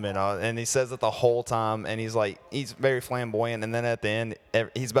many women," and he says it the whole time, and he's very flamboyant, and then at the end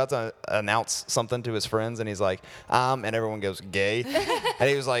he's about to announce something to his friends, and he's like, and everyone goes, "Gay," and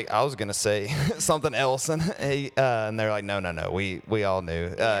he was like, "I was gonna say something else," and and they're like, no, we all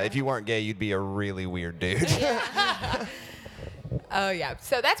knew. If you weren't gay, you'd be a really weird dude. Oh yeah.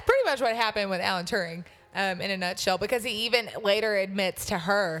 So that's pretty much what happened with Alan Turing. In a nutshell, because he even later admits to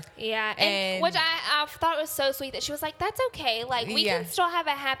her. Yeah, and which I thought was so sweet that she was like, "That's okay, like we can still have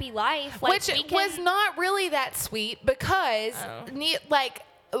a happy life." Like, which was not really that sweet because,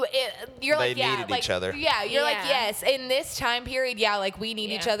 you're they like, yeah, needed like, each other. Yeah, you're like, yes, in this time period, yeah, like we need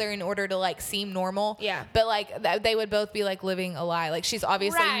each other in order to like seem normal. Yeah. But like they would both be like living a lie. Like she's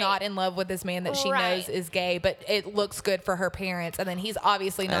obviously not in love with this man that she knows is gay, but it looks good for her parents, and then he's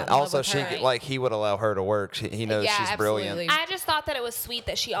obviously not. And in love also, with her. like he would allow her to work. He knows she's brilliant. I just thought that it was sweet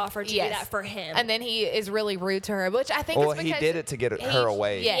that she offered to do that for him. And then he is really rude to her, which I think well, is because he did it to get her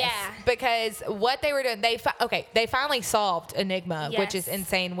away. Yes, because what they were doing, they finally solved Enigma, which is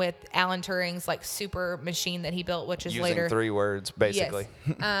insane. insane with Alan Turing's like super machine that he built, which is Using later 3 words, basically.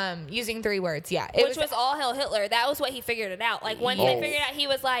 Yes. Using 3 words, yeah. Which was all hell Hitler. That was what he figured it out. Like once they figured it out, he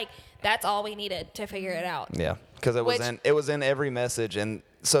was like, "That's all we needed to figure it out." Yeah, because it was in every message, and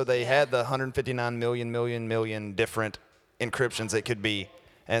so they had the 159 million different encryptions it could be.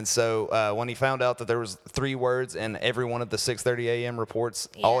 And so when he found out that there was 3 words in every one of the 6:30 a.m. reports,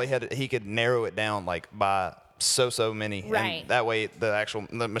 he could narrow it down like by so many, right? And that way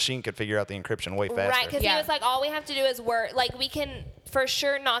the machine could figure out the encryption way faster. Right, because he was like, all we have to do is word. Like we can for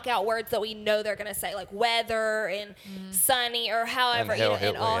sure knock out words that we know they're gonna say, like weather and sunny or however,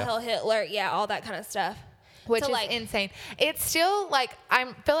 and all hell Hitler, all that kind of stuff. Which is insane. It's still like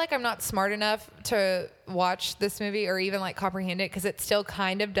I feel like I'm not smart enough to watch this movie or even like comprehend it because it still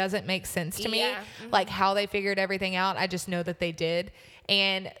kind of doesn't make sense to me, like how they figured everything out. I just know that they did.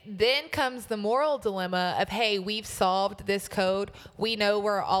 And then comes the moral dilemma of, hey, we've solved this code. We know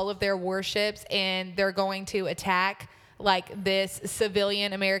where all of their warships and they're going to attack like this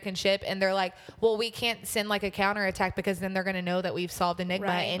civilian American ship, and they're like, well, we can't send like a counterattack because then they're going to know that we've solved Enigma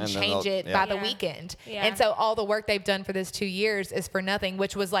and change it by the weekend. And so all the work they've done for this 2 years is for nothing,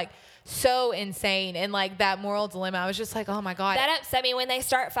 which was like so insane. And like that moral dilemma, I was just like, oh my God. That upset me when they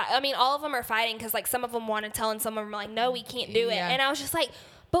start fighting. I mean, all of them are fighting because like some of them want to tell and some of them are like, no, we can't do it. And I was just like,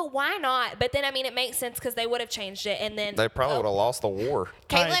 but why not? But then, I mean, it makes sense because they would have changed it, and then... They probably would have lost the war.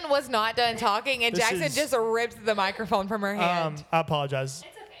 Caitlin was not done talking, and Jackson just ripped the microphone from her hand. I apologize.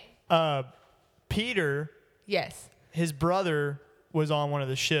 It's okay. Peter... Yes. His brother was on one of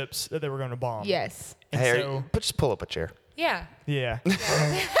the ships that they were going to bomb. Yes. Hey, just pull up a chair. Yeah. Yeah.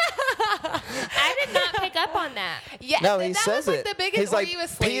 I did not pick up on that. Yeah, No, he that says was like it. the biggest He's like, he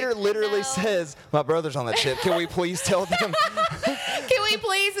was asleep. Peter literally says, my brother's on that ship. Can we please tell them? Can we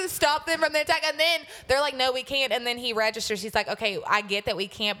please stop them from the attack? And then they're like, no, we can't. And then he registers. He's like, okay, I get that we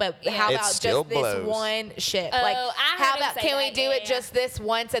can't, but how It about still just this blows. one ship? Oh, Like, I heard how him about say can we that. do Yeah, it yeah. just this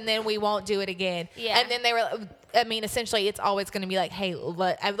once and then we won't do it again? Yeah. And then they were, I mean, essentially, it's always going to be like, hey,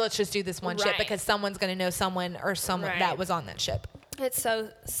 let's just do this one ship Right. because someone's going to know someone or someone Right. that was on that ship. It's so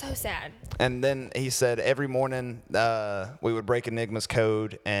sad. And then he said every morning we would break Enigma's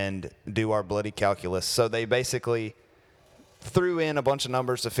code and do our bloody calculus. So they basically threw in a bunch of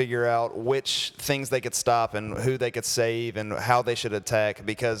numbers to figure out which things they could stop and who they could save and how they should attack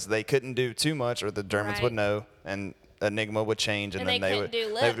because they couldn't do too much or the Germans Right. would know and Enigma would change and, And then they would couldn't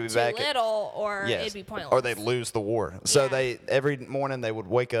do they would be too back little or yes, it'd be pointless. or they'd lose the war. So Yeah. they every morning they would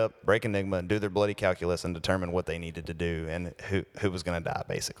wake up, break Enigma, and do their bloody calculus and determine what they needed to do and who was going to die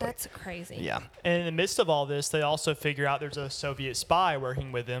basically. That's crazy. Yeah. And in the midst of all this, they also figure out there's a Soviet spy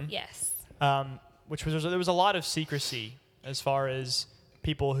working with them. Yes. Which was there was a lot of secrecy as far as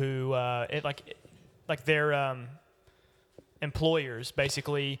people who like their employers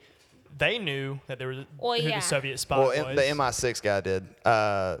basically. They knew that there was who the Soviet spy was. The MI6 guy did.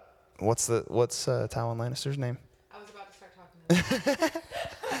 What's Tywin Lannister's name? I was about to start talking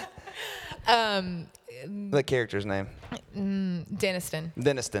about The character's name.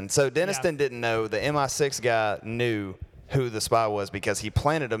 Denniston. So Denniston didn't know. The MI6 guy knew who the spy was because he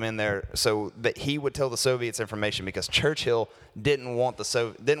planted him in there so that he would tell the Soviets information because Churchill didn't want to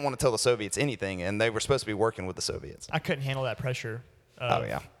tell the Soviets anything, and they were supposed to be working with the Soviets. I couldn't handle that pressure. Oh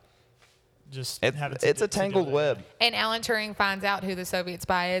yeah. Just It's a tangled web. And Alan Turing finds out who the Soviet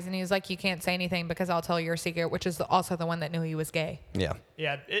spy is, and he's like, you can't say anything because I'll tell your secret, which is also the one that knew he was gay. Yeah.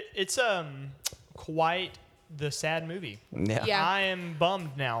 Yeah, it's quite the sad movie. Yeah. Yeah. I am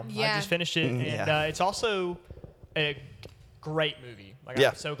bummed now. Yeah. I just finished it, and Yeah. it's also a great movie. Like Yeah.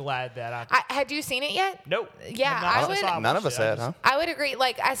 I'm so glad that Had you seen it yet? Nope. Yeah, Have not. I That's would- why None of watched us it. I had, just- huh? I would agree.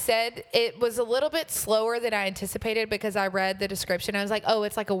 Like I said, it was a little bit slower than I anticipated because I read the description. I was like, oh,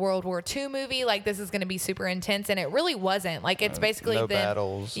 it's like a World War II movie. Like this is going to be super intense. And it really wasn't. Like it's basically no them-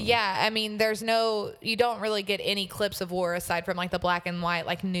 battles and- Yeah. I mean, you don't really get any clips of war aside from like the black and white,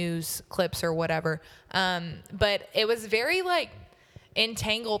 like news clips or whatever. But it was very like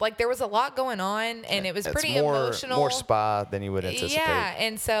entangled. Like there was a lot going on and it was It's pretty more, emotional. more spy than you would anticipate. Yeah,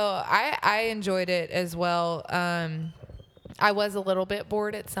 and so I enjoyed it as well. I was a little bit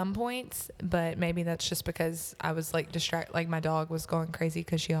bored at some points, but maybe that's just because I was like distracted. Like my dog was going crazy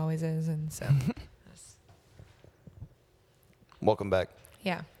because she always is, and so Welcome back.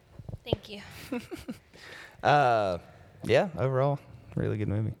 yeah. Thank you. Yeah, overall, really good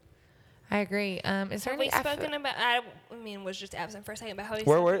movie. I agree. Is there Have we any? spoken about? I mean, was just absent for a second, but how we.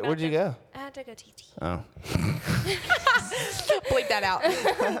 Where'd you go? I had to go TT. Oh. Bleep that out.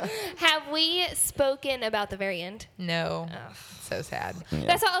 Have we spoken about the very end? No. Ugh. So sad. Yeah.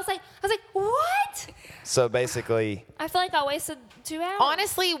 That's all I was like, what? So basically, I feel like I wasted 2 hours.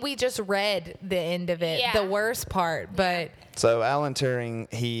 Honestly, we just read the end of it, Yeah. the worst part, but so Alan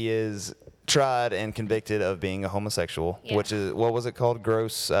Turing, he is tried and convicted of being a homosexual, Yeah. which is, what was it called?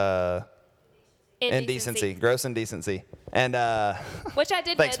 Gross indecency. Gross indecency. And Which I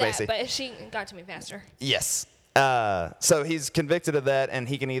did Thanks, know that, Macy. but she got to me faster. yes. So he's convicted of that, and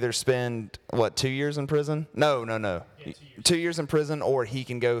he can either spend 2 years in prison? No. Yeah, 2 years in prison, or he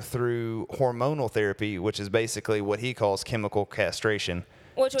can go through hormonal therapy, which is basically what he calls chemical castration.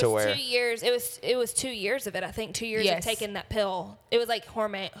 Which to was where- 2 years. It was 2 years of it. I think 2 years Yes. of taking that pill. It was like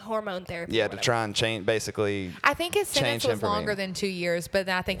hormone therapy. Yeah, or to whatever. try and change, basically. I think his sentence Change was him from longer me. than 2 years, but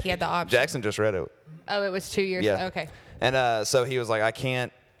I think he had the option. Jackson just read it. Oh, it was 2 years? Yeah. Okay. And so he was like, I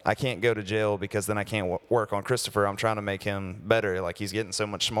can't go to jail because then I can't work on Christopher. I'm trying to make him better. Like, he's getting so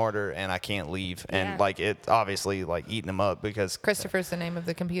much smarter, and I can't leave. Yeah. And like, it obviously like eating him up because Christopher's the name of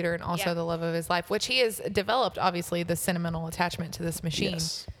the computer and also Yeah. the love of his life, which he has developed, obviously, the sentimental attachment to this machine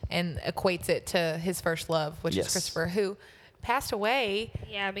Yes. and equates it to his first love, which Yes. is Christopher, who passed away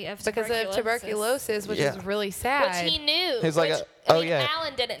Yeah, because of tuberculosis, which Yeah. is really sad. Which he knew. He's like, which, oh, I mean, yeah.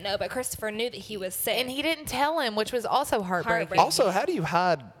 Alan didn't know, but Christopher knew that he was sick. and he didn't tell him, which was also heartbreaking. Heartbreaking. Also, how do you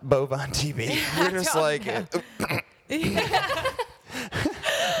hide bovine TB? You're just don't like,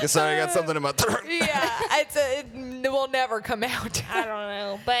 sorry, I got something in my throat. Yeah, it will never come out. I don't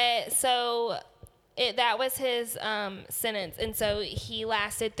know, but so that was his sentence, and so he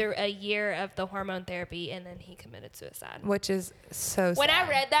lasted through a year of the hormone therapy, and then he committed suicide. Which is so sad. When I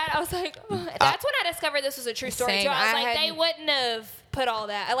read that, I was like, that's when I discovered this was a true story Same. too. I was I like, they hadn't- wouldn't have put all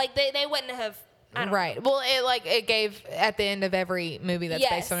that. Like they wouldn't have. I don't Right. Well, it gave at the end of every movie that's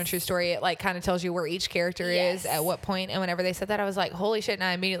based on a Yes. true story. It like kind of tells you where each character is Yes. at what point. And whenever they said that, I was like, "Holy shit!" And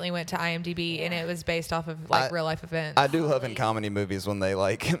I immediately went to IMDb, and it was based off of like real life events. I do love in comedy movies when they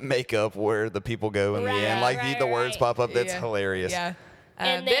like make up where the people go in the Right, end. Like right, the words right. pop up. That's Yeah. hilarious. Yeah.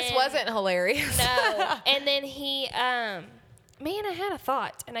 And This then- wasn't hilarious. No. And then he, man, I had a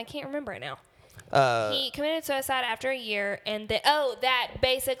thought, and I can't remember it now. He committed suicide after a year, and that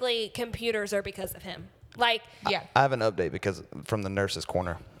basically computers are because of him. Like, Yeah. I have an update because from the nurse's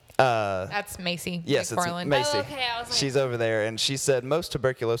corner. That's Macy. Yes, it's McFarland. Macy. Oh, okay, I was like- She's over there, and she said most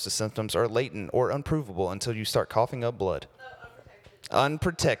tuberculosis symptoms are latent or unprovable until you start coughing up blood.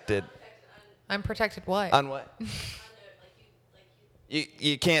 Unprotected. Unprotected what? What?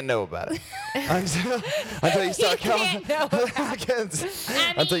 You can't know about it until you start can't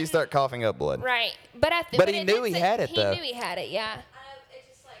coughing. Until you start coughing up blood. right. But But he it knew did he say- had it, though. He knew he had it, yeah.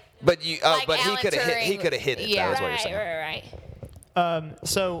 But you, Like but he Alan could have hit. He Turing. could have hit it. Yeah. That was what you're Right, saying. right.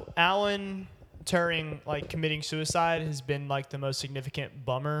 So Alan Turing like committing suicide has been like the most significant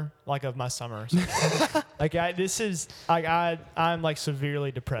bummer like of my summer. Like I'm like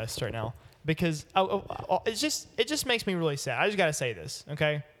severely depressed right now because it just makes me really sad. I just gotta say this,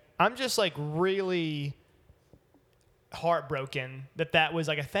 okay? I'm just like really heartbroken that was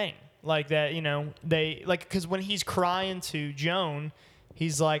like a thing, like that. You know, they like because when he's crying to Joan,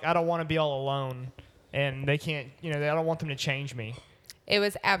 he's like, I don't want to be all alone, and they can't. You know, I don't want them to change me. It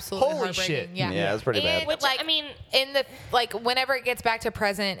was absolutely Holy heartbreaking. shit. Yeah. Yeah, it's pretty bad. And, Which, like, I mean, in the like whenever it gets back to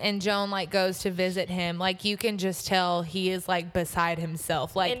present and Joan like goes to visit him, like you can just tell he is like beside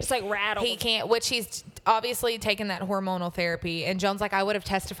himself. Like and just like rattled. he can't, which he's obviously taken that hormonal therapy. And Joan's like, I would have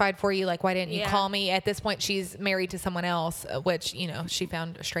testified for you. Like, why didn't you Yeah. call me? At this point, she's married to someone else, which, you know, she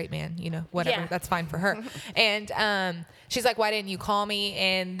found a straight man, you know, whatever. Yeah. That's fine for her. And she's like, why didn't you call me?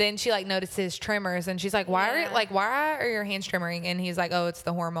 And then she like notices tremors and she's like, why are your hands tremoring? And he's like, oh, it's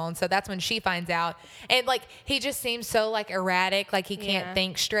the hormones. So that's when she finds out. And like, he just seems so like erratic, like he can't Yeah.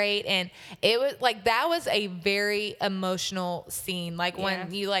 think straight. And it was like, that was a very emotional scene. Like Yeah.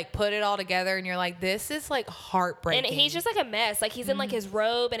 when you like put it all together and you're like, this is like heartbreaking. And he's just like a mess. Like he's in like his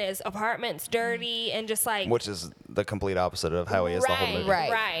robe and his apartment's dirty and just like Which is the complete opposite of how he is the whole movie.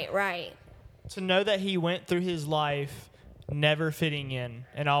 Right. To know that he went through his life never fitting in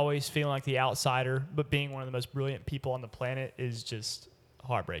and always feeling like the outsider, but being one of the most brilliant people on the planet is just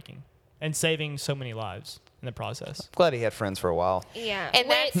heartbreaking and saving so many lives in the process. Glad he had friends for a while. yeah. And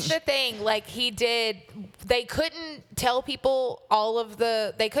that's the thing. Like they couldn't tell people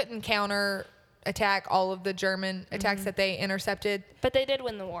they couldn't counter attack all of the German attacks that they intercepted. but they did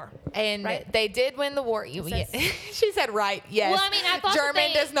win the war. And Right? they did win the war. Says- She said right, yes. Well, I mean, I thought that German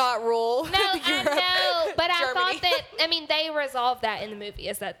they- does not rule. No, I Europe. know, but I Germany. thought that. I mean, they resolved that in the movie.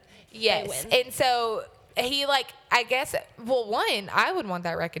 Is that Yes. they win. And so he, like, I guess, well, one, I would want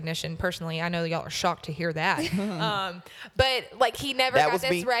that recognition personally. I know y'all are shocked to hear that. But, like, he never That got was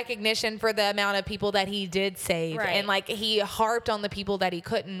this me. recognition for the amount of people that he did save. Right. And, like, he harped on the people that he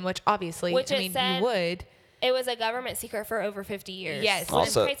couldn't, which obviously, Which I it mean, said- you would. It was a government secret for over 50 years. Yes. It's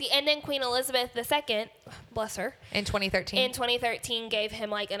Also- crazy. And then Queen Elizabeth II, bless her, In 2013. in 2013 gave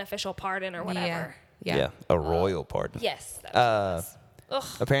him like an official pardon or whatever. Yeah. a royal pardon. Yes. That was what it was. Ugh.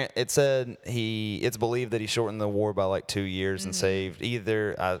 Apparently, it said it's believed that he shortened the war by like 2 years and saved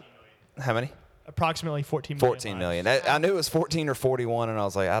either how many? Approximately 14 million. 14 million. I knew it was 14 or 41, and I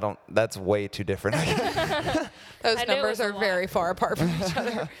was like, that's way too different. Those I knew it numbers was a are lot. very far apart from each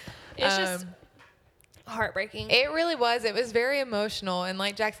other. It's just heartbreaking. It really was. It was very emotional. And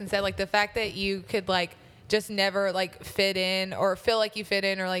like Jackson said, like the fact that you could like just never like fit in or feel like you fit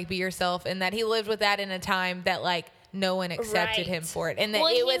in or like be yourself, and that he lived with that in a time that like no one accepted him Right. for it, and that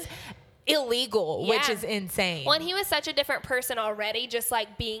Well, it he- was illegal, which Yeah. is insane. When he was such a different person already, just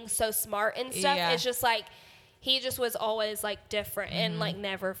like being so smart and stuff, Yeah. it's just like he just was always like different and like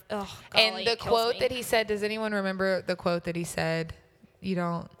never. Oh, and the quote that he said, does anyone remember the quote that he said? You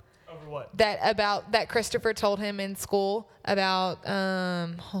don't. Over what? That Christopher told him in school about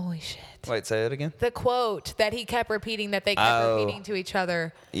holy shit. Wait, say it again. The quote that he kept repeating, that they kept Oh. repeating to each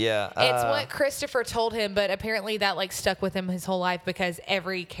other. Yeah. It's what Christopher told him, but apparently that like stuck with him his whole life because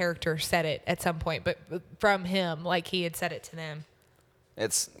every character said it at some point, but from him, like he had said it to them.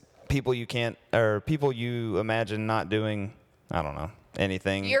 It's people you can't, or people you imagine not doing, I don't know,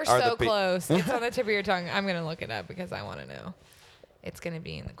 anything. You're are so the close. It's on the tip of your tongue. I'm going to look it up because I want to know. It's going to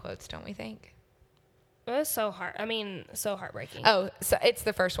be in the quotes, don't we think? It was so hard. I mean, so heartbreaking. Oh, so it's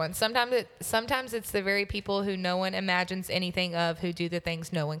the first one. Sometimes it's the very people who no one imagines anything of who do the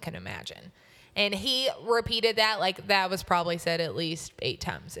things no one can imagine. And he repeated that like that was probably said at least 8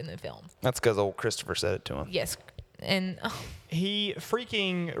 times in the film. That's because old Christopher said it to him. Yes. And He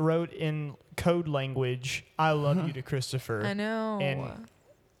freaking wrote in code language, "I love you" to Christopher. I know. And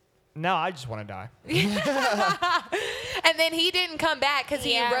now I just want to die. And then he didn't come back because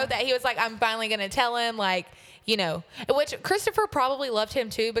he Yeah. wrote that. He was like, I'm finally going to tell him, like, you know, which Christopher probably loved him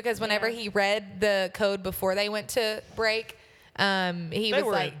too because whenever Yeah. he read the code before they went to break, he They was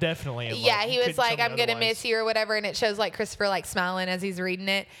were like, definitely in love. yeah, You he was couldn't like, tell me I'm going to otherwise. miss you or whatever. And it shows like Christopher like smiling as he's reading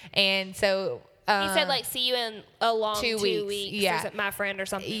it. And so He said like, "See you in a long 2 2 weeks. weeks." Yeah. Or my friend or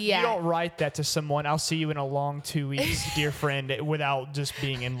something. yeah. You don't write that to someone. "I'll see you in a long 2 weeks, dear friend," without just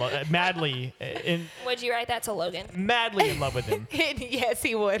being in love, madly in love with him. Yes,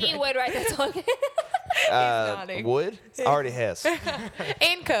 he would. He would write that to Logan. nodding. Would? Already has.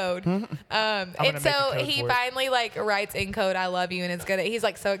 In code. gonna And make a so code he for it. finally like writes in code, "I love you," and it's gonna. He's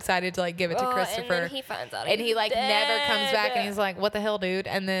like so excited to like give it to Christopher. And then he finds out. And he he's like never comes back, and dead. he's like, "What the hell, dude?"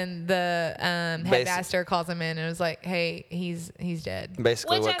 And then the headmaster calls him in and was like, "Hey, he's dead."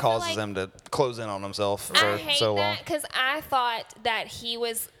 Basically, Which I what feel causes like- him to close in on himself I for hate so long. that because I thought that he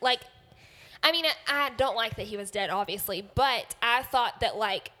was like, I mean, I don't like that he was dead, obviously, but I thought that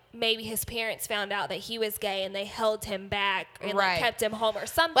like maybe his parents found out that he was gay and they held him back and Right. like kept him home or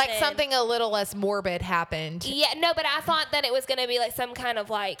something. Like something a little less morbid happened. Yeah, no, but I thought that it was gonna be like some kind of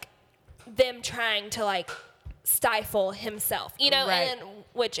like them trying to like stifle himself, you know, Right. and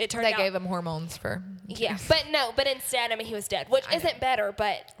which it turned They out. gave him hormones for. Yeah, but no, but instead, I mean, he was dead, which isn't better,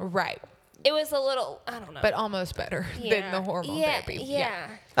 but Right. it was a little, I don't know. But almost better than the hormone therapy. Yeah.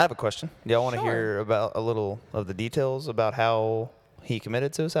 I have a question. Do y'all want to Sure. hear about a little of the details about how he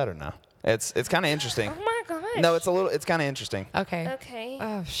committed suicide or no? It's kind of interesting. Oh my gosh. No, it's kind of interesting. Okay. Okay.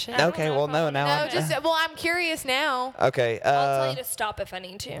 Oh shit. I don't Okay, know well, if I no, wanna now know. No, I'm- just well, I'm curious now. Okay. I'll tell you to stop if I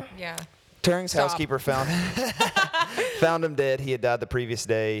need to. Yeah. Turing's Stop. housekeeper found him dead. He had died the previous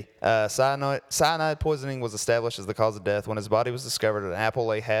day. Cyanide poisoning was established as the cause of death when his body was discovered. An apple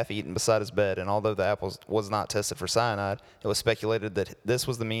lay half-eaten beside his bed, and although the apple was not tested for cyanide, it was speculated that this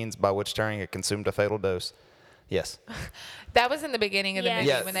was the means by which Turing had consumed a fatal dose. Yes. That was in the beginning of the Yes. movie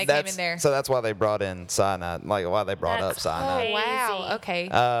Yeah, when they came in there. So that's why they brought in cyanide, like why they brought That's up cyanide. Oh wow. Crazy.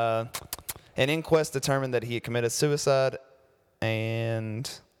 Okay. An inquest determined that he had committed suicide, and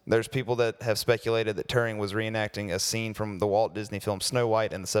there's people that have speculated that Turing was reenacting a scene from the Walt Disney film Snow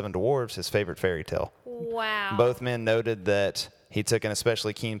White and the Seven Dwarfs, his favorite fairy tale. Wow. Both men noted that he took an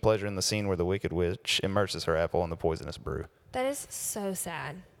especially keen pleasure in the scene where the Wicked Witch immerses her apple in the poisonous brew. That is so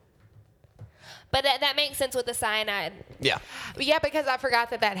sad. But that makes sense with the cyanide. Yeah. Yeah, because I forgot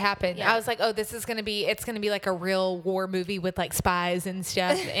that happened. Yeah. I was like, oh, it's gonna be like a real war movie with like spies and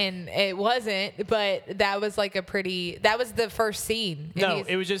stuff, and it wasn't. But that was like that was the first scene. And No, he's-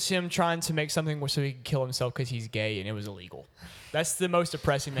 it was just him trying to make something so he could kill himself because he's gay and it was illegal. That's the most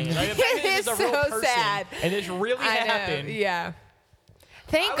depressing thing. Like, It is a real so person, sad. and this really I know, happened. yeah.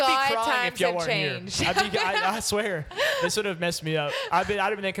 I Thank would be God crying times if y'all have weren't changed. here. I swear, this would have messed me up. I'd have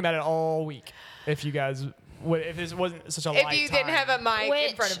been thinking about it all week if you guys if this wasn't such a light If you didn't time. have a mic in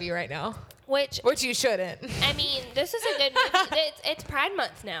Which- front of you right now, Which which you shouldn't. I mean, this is a good movie. It's Pride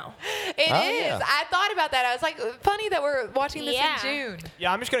Month now. It is. yeah. I thought about that. I was like, funny that we're watching this Yeah. in June.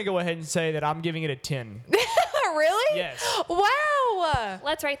 Yeah, I'm just gonna go ahead and say that I'm giving it a 10. Really? Yes. Wow.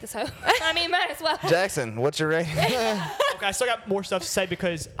 Let's rate this hoe. I mean, might as well. Jackson, what's your rating? Okay, I still got more stuff to say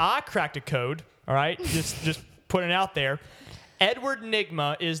because I cracked a code. All right, just putting it out there. Edward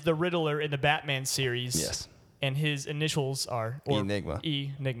Nygma is the Riddler in the Batman series. Yes. And his initials are Enigma.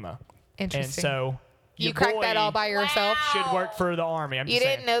 Enigma. And Interesting. so You your cracked boy that all by yourself? Wow. should work for the army. I'm You just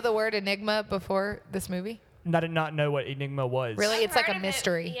didn't saying. know the word enigma before this movie? I did not know what Enigma was. Really? I've It's like heard a of it.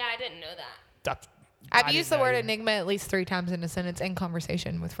 mystery. Yeah, I didn't know that. I've I used didn't the word know. enigma at least 3 times in a sentence in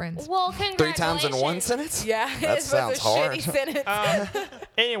conversation with friends. Well, 3 times in one congratulations. sentence? Yeah, That it sounds was a hard. shitty sentence.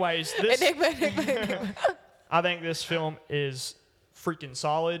 Anyways, this enigma. I think this film is freaking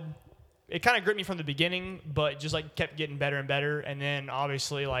solid. It kind of gripped me from the beginning, but just like kept getting better and better. And then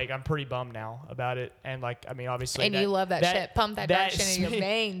obviously, like I'm pretty bummed now about it. And like I mean, obviously, And you love that shit. Pump that dark shit in your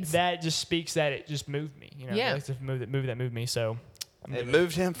veins. That just speaks that it just moved me. You know, Yeah. that's the movie that moved me. So It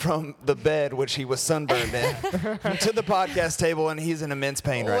moved him from the bed, which he was sunburned in, to the podcast table, and he's in immense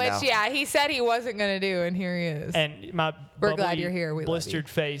pain right now. Which, yeah, he said he wasn't going to do, and here he is. and my We're glad bubbly, you're here. We love blistered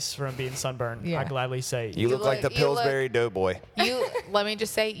face from being sunburned. Yeah. I gladly say You look like the you Pillsbury Doughboy. Let me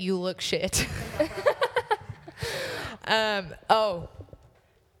just say, you look shit.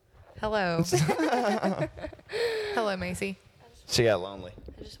 Hello. Hello, Macy. She got lonely.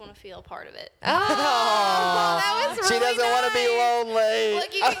 I just want to feel a part of it. Oh, that was She really doesn't want to be nice. lonely.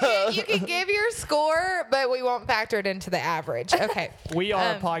 Look, you can give your score, but we won't factor it into the average. Okay. we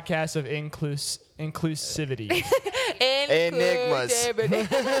are a podcast of inclusivity. Enigmas.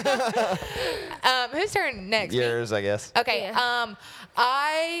 Whose turn next? Me? Yours, I guess. Okay. Yeah.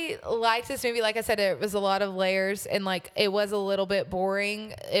 I liked this movie. Like I said, it was a lot of layers, and like it was a little bit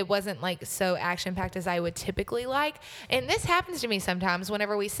boring. It wasn't like so action packed as I would typically like. And this happens to me sometimes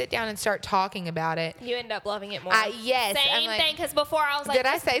whenever we sit down and start talking about it. You end up loving it more. Yes, I'm Same like- thing, because before I was like, Did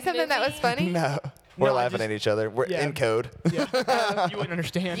I this say something that was movie- funny? No. We're No, I laughing just- at each other. We're Yeah. in code. Yeah. You wouldn't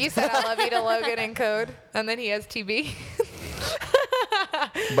understand. You said I love you to Logan in code, and then he has TB.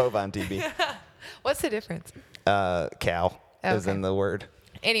 Bovine TB. What's the difference? Cow is Okay. in the word.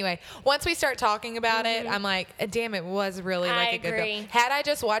 Anyway, once we start talking about it, I'm like, damn, it was really like I a good agree. film. Had I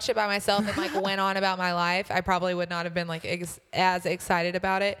just watched it by myself and like went on about my life, I probably would not have been like as excited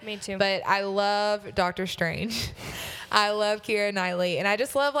about it. Me too. But I love Doctor Strange. I love Keira Knightley, and I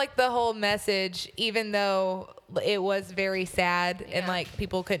just love like the whole message, even though it was very sad and Yeah. like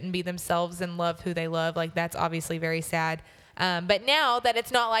people couldn't be themselves and love who they love. Like that's obviously very sad. But now that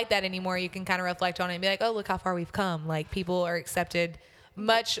it's not like that anymore, you can kind of reflect on it and be like, oh, look how far we've come. Like people are accepted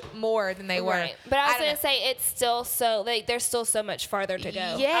much more than they were. Right. But I was don't going know. to say it's still so, like, there's still so much farther to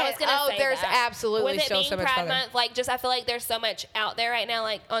go. Yeah. I was going to Oh, say there's that. absolutely With it still being so much Pride farther. Month, like, just I feel like there's so much out there right now,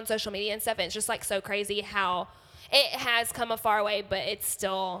 like, on social media and stuff. And it's just, like, so crazy how it has come a far way, but it's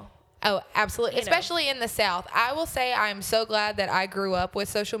still... Oh, absolutely. You know. Especially in the South. I will say I'm so glad that I grew up with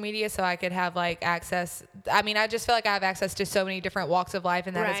social media so I could have like access. I mean, I just feel like I have access to so many different walks of life,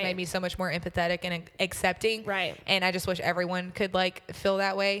 and that has Right. made me so much more empathetic and accepting. Right. And I just wish everyone could like feel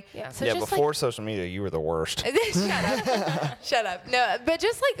that way. Yeah. So Yeah, just, before social media, you were the worst. Shut up. Shut up. No, but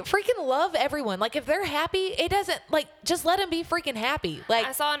just like freaking love everyone. Like if they're happy, it doesn't like just let them be freaking happy. Like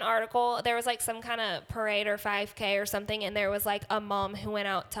I saw an article. There was like some kind of parade or 5K or something, and there was like a mom who went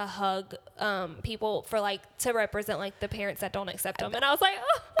out to hug people for like to represent like the parents that don't accept them. And I was like,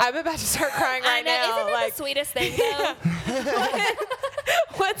 oh, I'm about to start crying I right know. now. Isn't that Like the sweetest thing though?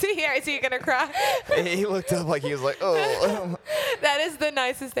 what's he here? Is he gonna cry? He looked up like he was like, oh. That is the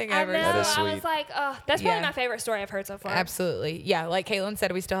nicest thing I ever. know. That is I was sweet. like, oh, that's probably Yeah. my favorite story I've heard so far. Absolutely. Yeah. Like Caitlin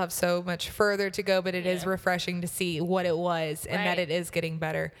said, we still have so much further to go, but it is refreshing to see what it was and that Right. it is getting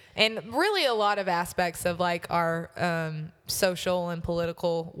better. And really a lot of aspects of like our social and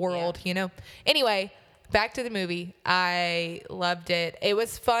political world, Yeah. you know? Anyway, back to the movie. I loved it. It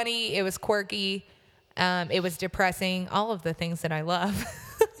was funny. It was quirky. It was depressing. All of the things that I love.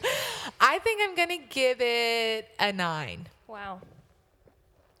 I think I'm going to give it a 9. Wow.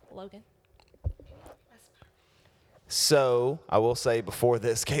 Logan. So I will say before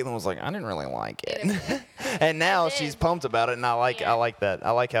this, Caitlin was like, I didn't really like it. And now As she's is. pumped about it, and I like that.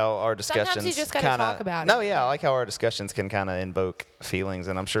 I like how our discussions Sometimes you just gotta kinda, talk about No, it. yeah, I like how our discussions can kind of invoke feelings,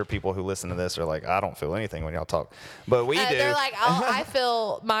 and I'm sure people who listen to this are like, I don't feel anything when y'all talk, but we do. They're like, oh, I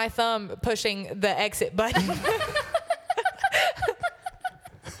feel my thumb pushing the exit button.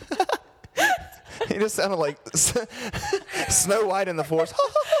 He just sounded like Snow White in the Forest.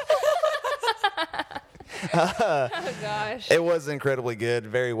 Oh gosh. It was incredibly good,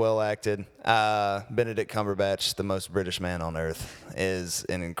 very well acted. Benedict Cumberbatch, the most British man on earth, is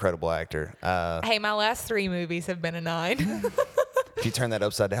an incredible actor. Hey, my last 3 movies have been a 9. If you turn that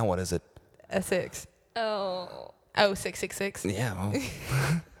upside down, what is it? A 6. Oh. Oh, 666. Yeah. Well,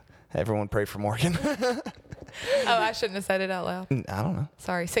 everyone pray for Morgan. Oh, I shouldn't have said it out loud. I don't know.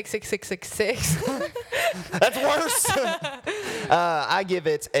 Sorry, 66666. That's worse. I give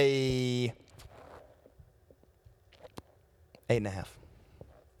it a 8.5.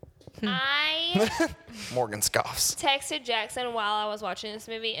 I Morgan scoffs. texted Jackson while I was watching this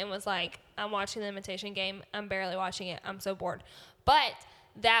movie and was like, I'm watching the Imitation Game. I'm barely watching it. I'm so bored. But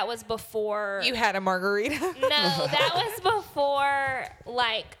that was before. You had a margarita. No, that was before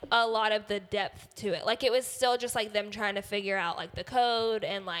like a lot of the depth to it. Like it was still just like them trying to figure out like the code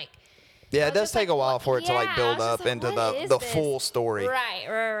and like. Yeah, I it was does just take like, a while what- for it to like yeah, I build was just up like, into what is the this? full story.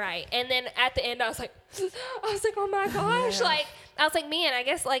 Right. And then at the end, I was like, oh my gosh, Yeah. like I was like, man, I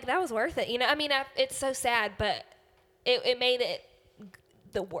guess like that was worth it. You know, I mean, it's so sad, but it made it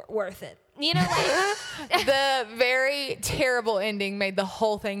worth it. You know, like The very terrible ending made the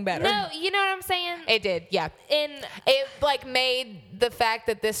whole thing better. no, you know what I'm saying? It did, yeah. And It like made the fact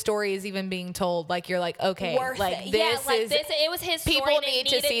that this story is even being told like you're like, okay, worth like it. this Yeah, like is this. It was his story. people and it need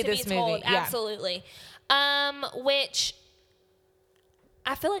to needed see to this be told. movie. Yeah. Absolutely. Which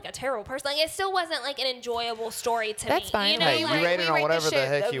I feel like a terrible person. Like it still wasn't like an enjoyable story to me. That's fine. You know, Hey, you like, rate it on rate whatever the shit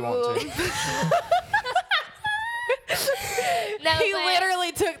heck of- you want to. no, He but,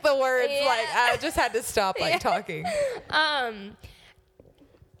 literally took the words Yeah. like I just had to stop like talking.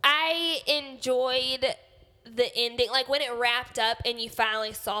 I enjoyed the ending. Like when it wrapped up and you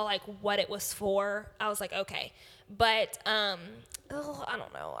finally saw like what it was for, I was like, okay. But I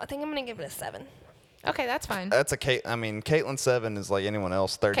don't know. I think I'm gonna give it a 7. Okay, that's fine. That's I mean, Caitlin 7 is like anyone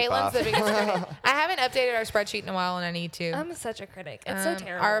else 35. Caitlin's the biggest critic. I haven't updated our spreadsheet in a while, and I need to. I'm such a critic. It's so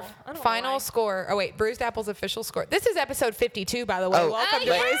terrible. Our I don't know final why. score. Oh wait, Bruised Apple's official score. This is episode 52, by the way. Oh, Welcome to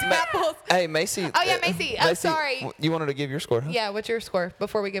yeah. Bruised Apples. Hey, Macy. Oh, yeah, Macy. Oh, sorry. You wanted to give your score, huh? Yeah, what's your score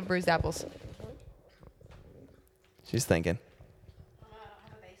before we give Bruised Apples? She's thinking.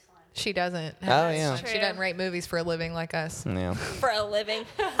 She doesn't. Oh, yeah. She doesn't rate movies for a living like us. Yeah. For a living.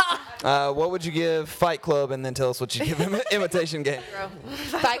 What would you give Fight Club, and then tell us what you give Imitation Game?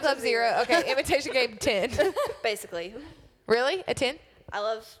 Fight Club 0. Okay, Imitation Game 10. Basically, Really? A 10? I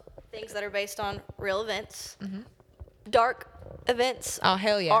love things that are based on real events. Dark events Oh,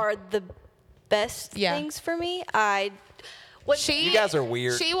 hell yeah. are the best Yeah. things for me. You guys are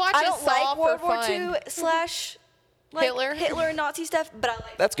weird. She watches I don't Saw like for World War fun. II slash like, Hitler? Hitler and Nazi stuff, but I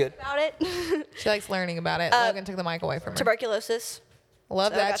like That's good. about it. She likes learning about it. Logan took the mic away from her. Tuberculosis.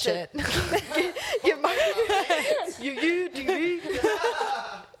 Love So I that got to- shit. Give my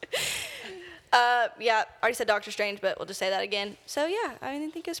yeah, I already said Doctor Strange, but we'll just say that again. So yeah, I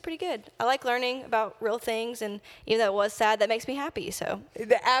think it's pretty good. I like learning about real things, and even though it was sad, that makes me happy. So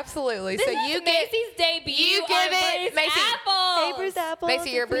Absolutely. So This is you get Macy's debut. you give on it- Bruised Macy. Apples. hey, Bruised Apples. Macy,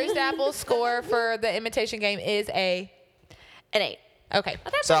 your Bruised Apples score for the Imitation Game is a an 8. okay. Oh,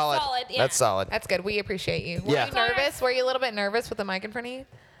 that's Solid. solid. Yeah. That's solid. That's good. We appreciate you. Were Yeah. you nervous? Were you a little bit nervous with the mic in front of you?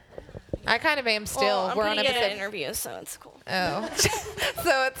 I kind of am still. Well, I'm We're on pretty good at episode. interviews, so it's cool. Oh,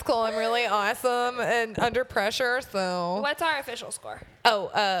 so it's cool. I'm really awesome and under pressure. So What's our official score?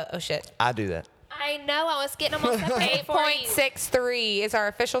 oh shit. I do that. I know. I was getting them all separated for you. 8.63 is our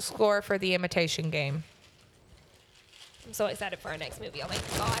official score for the Imitation Game. I'm so excited for our next movie. Oh my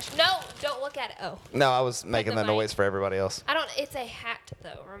gosh. No, don't look at it. Oh, No, I was making the that mic. noise for everybody else. I don't. It's a hat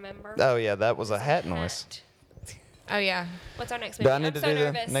though. Remember? Oh, yeah, that was a hat noise. Hat. Oh yeah. What's our next Do movie? I need I'm to so do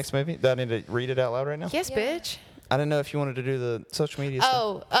nervous. the next movie? Do I need to read it out loud right now? Yes, Yeah. bitch. I didn't know if you wanted to do the social media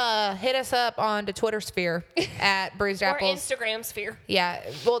stuff. Oh, hit us up on the Twitter sphere at Bruised Or Apples. Instagram sphere. Yeah,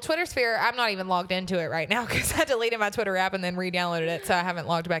 well, Twitter Sphere, I'm not even logged into it right now because I deleted my Twitter app and then re-downloaded it, so I haven't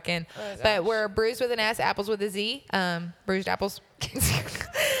logged back in. But we're Bruised with an S, Apples with a Z, Bruised Apples.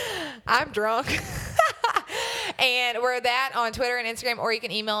 I'm drunk. And we're that on Twitter and Instagram, or you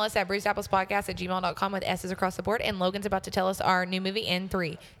can email us at bruisedapplespodcast@gmail.com with S's across the board. And Logan's about to tell us our new movie in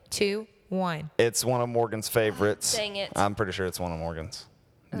 3, 2, 1. It's one of Morgan's favorites. Dang it. I'm pretty sure it's one of Morgan's.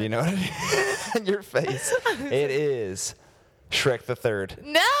 Do you know what it is? Your face. It is Shrek the Third.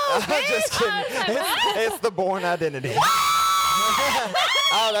 No, bitch. Just kidding. It's the Bourne Identity.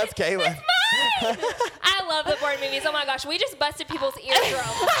 Oh, that's Kaylin. I love the Bourne movies. Oh my gosh, we just busted people's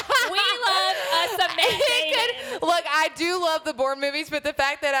eardrums. We love us some Matt Damon. Look, I do love the Bourne movies, but the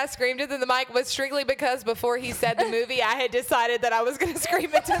fact that I screamed into the mic was strictly because before he said the movie, I had decided that I was going to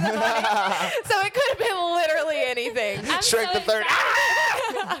scream into the mic. So it could have been literally anything. Shrek the Third.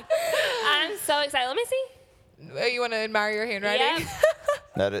 I'm so excited. Let me see. You want to admire your handwriting?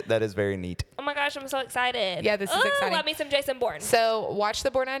 Yep. That is very neat. Oh my gosh, I'm so excited. Yeah, this is exciting. Love me some Jason Bourne. So watch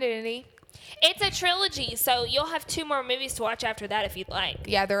the Bourne Identity. It's a trilogy, so you'll have 2 more movies to watch after that if you'd like.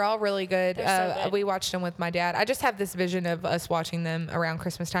 Yeah, they're all really good. They're so good. We watched them with my dad. I just have this vision of us watching them around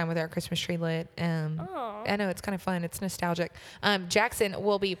Christmas time with our Christmas tree lit. I know, it's kind of fun. It's nostalgic. Jackson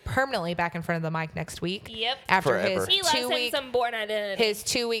will be permanently back in front of the mic next week. Yep. After Forever. He loves him 2-week some Bourne Identity. his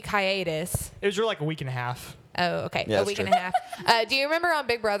 2-week hiatus. It was really like a week and a half. Oh, okay. Yeah, a that's week true. and a half. Do you remember on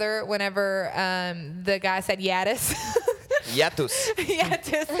Big Brother whenever the guy said Yatus? Yatus.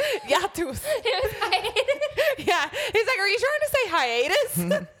 Yatus. Yatus. It was hiatus. Yeah. He's like, are you trying to say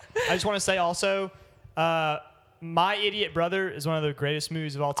hiatus? I just want to say also, My Idiot Brother is one of the greatest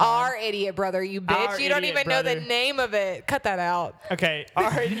movies of all time. Our idiot brother, you bitch. Our You don't Idiot even know the Brother. name of it. Cut that out. Okay,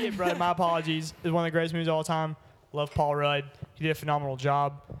 Our Idiot Brother, my apologies, is one of the greatest movies of all time. Love Paul Rudd. He did a phenomenal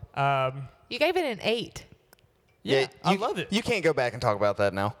job. You gave it an 8. Yeah, I you, love it. You can't go back and talk about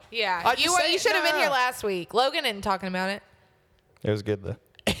that now. Yeah. I just You say- should have been no. here last week. Logan isn't talking about it. It was good though.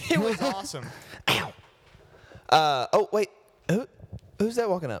 It was awesome. Oh wait, who's that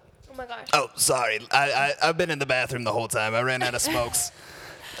walking up? Oh my gosh. Oh, sorry. I've been in the bathroom the whole time. I ran out of smokes.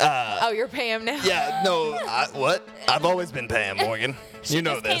 Oh, you're Pam now? Yeah, no. What? I've always been Pam, Morgan. You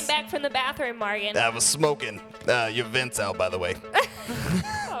know Just this. came back from the bathroom, Morgan. I was smoking. Your vent's out, by the way.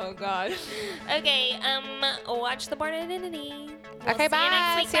 Oh, gosh. Okay, watch the Bourne Identity. We'll Okay, see you next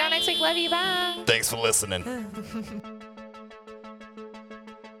bye. week. See y'all next week. Love you. Bye. Thanks for listening.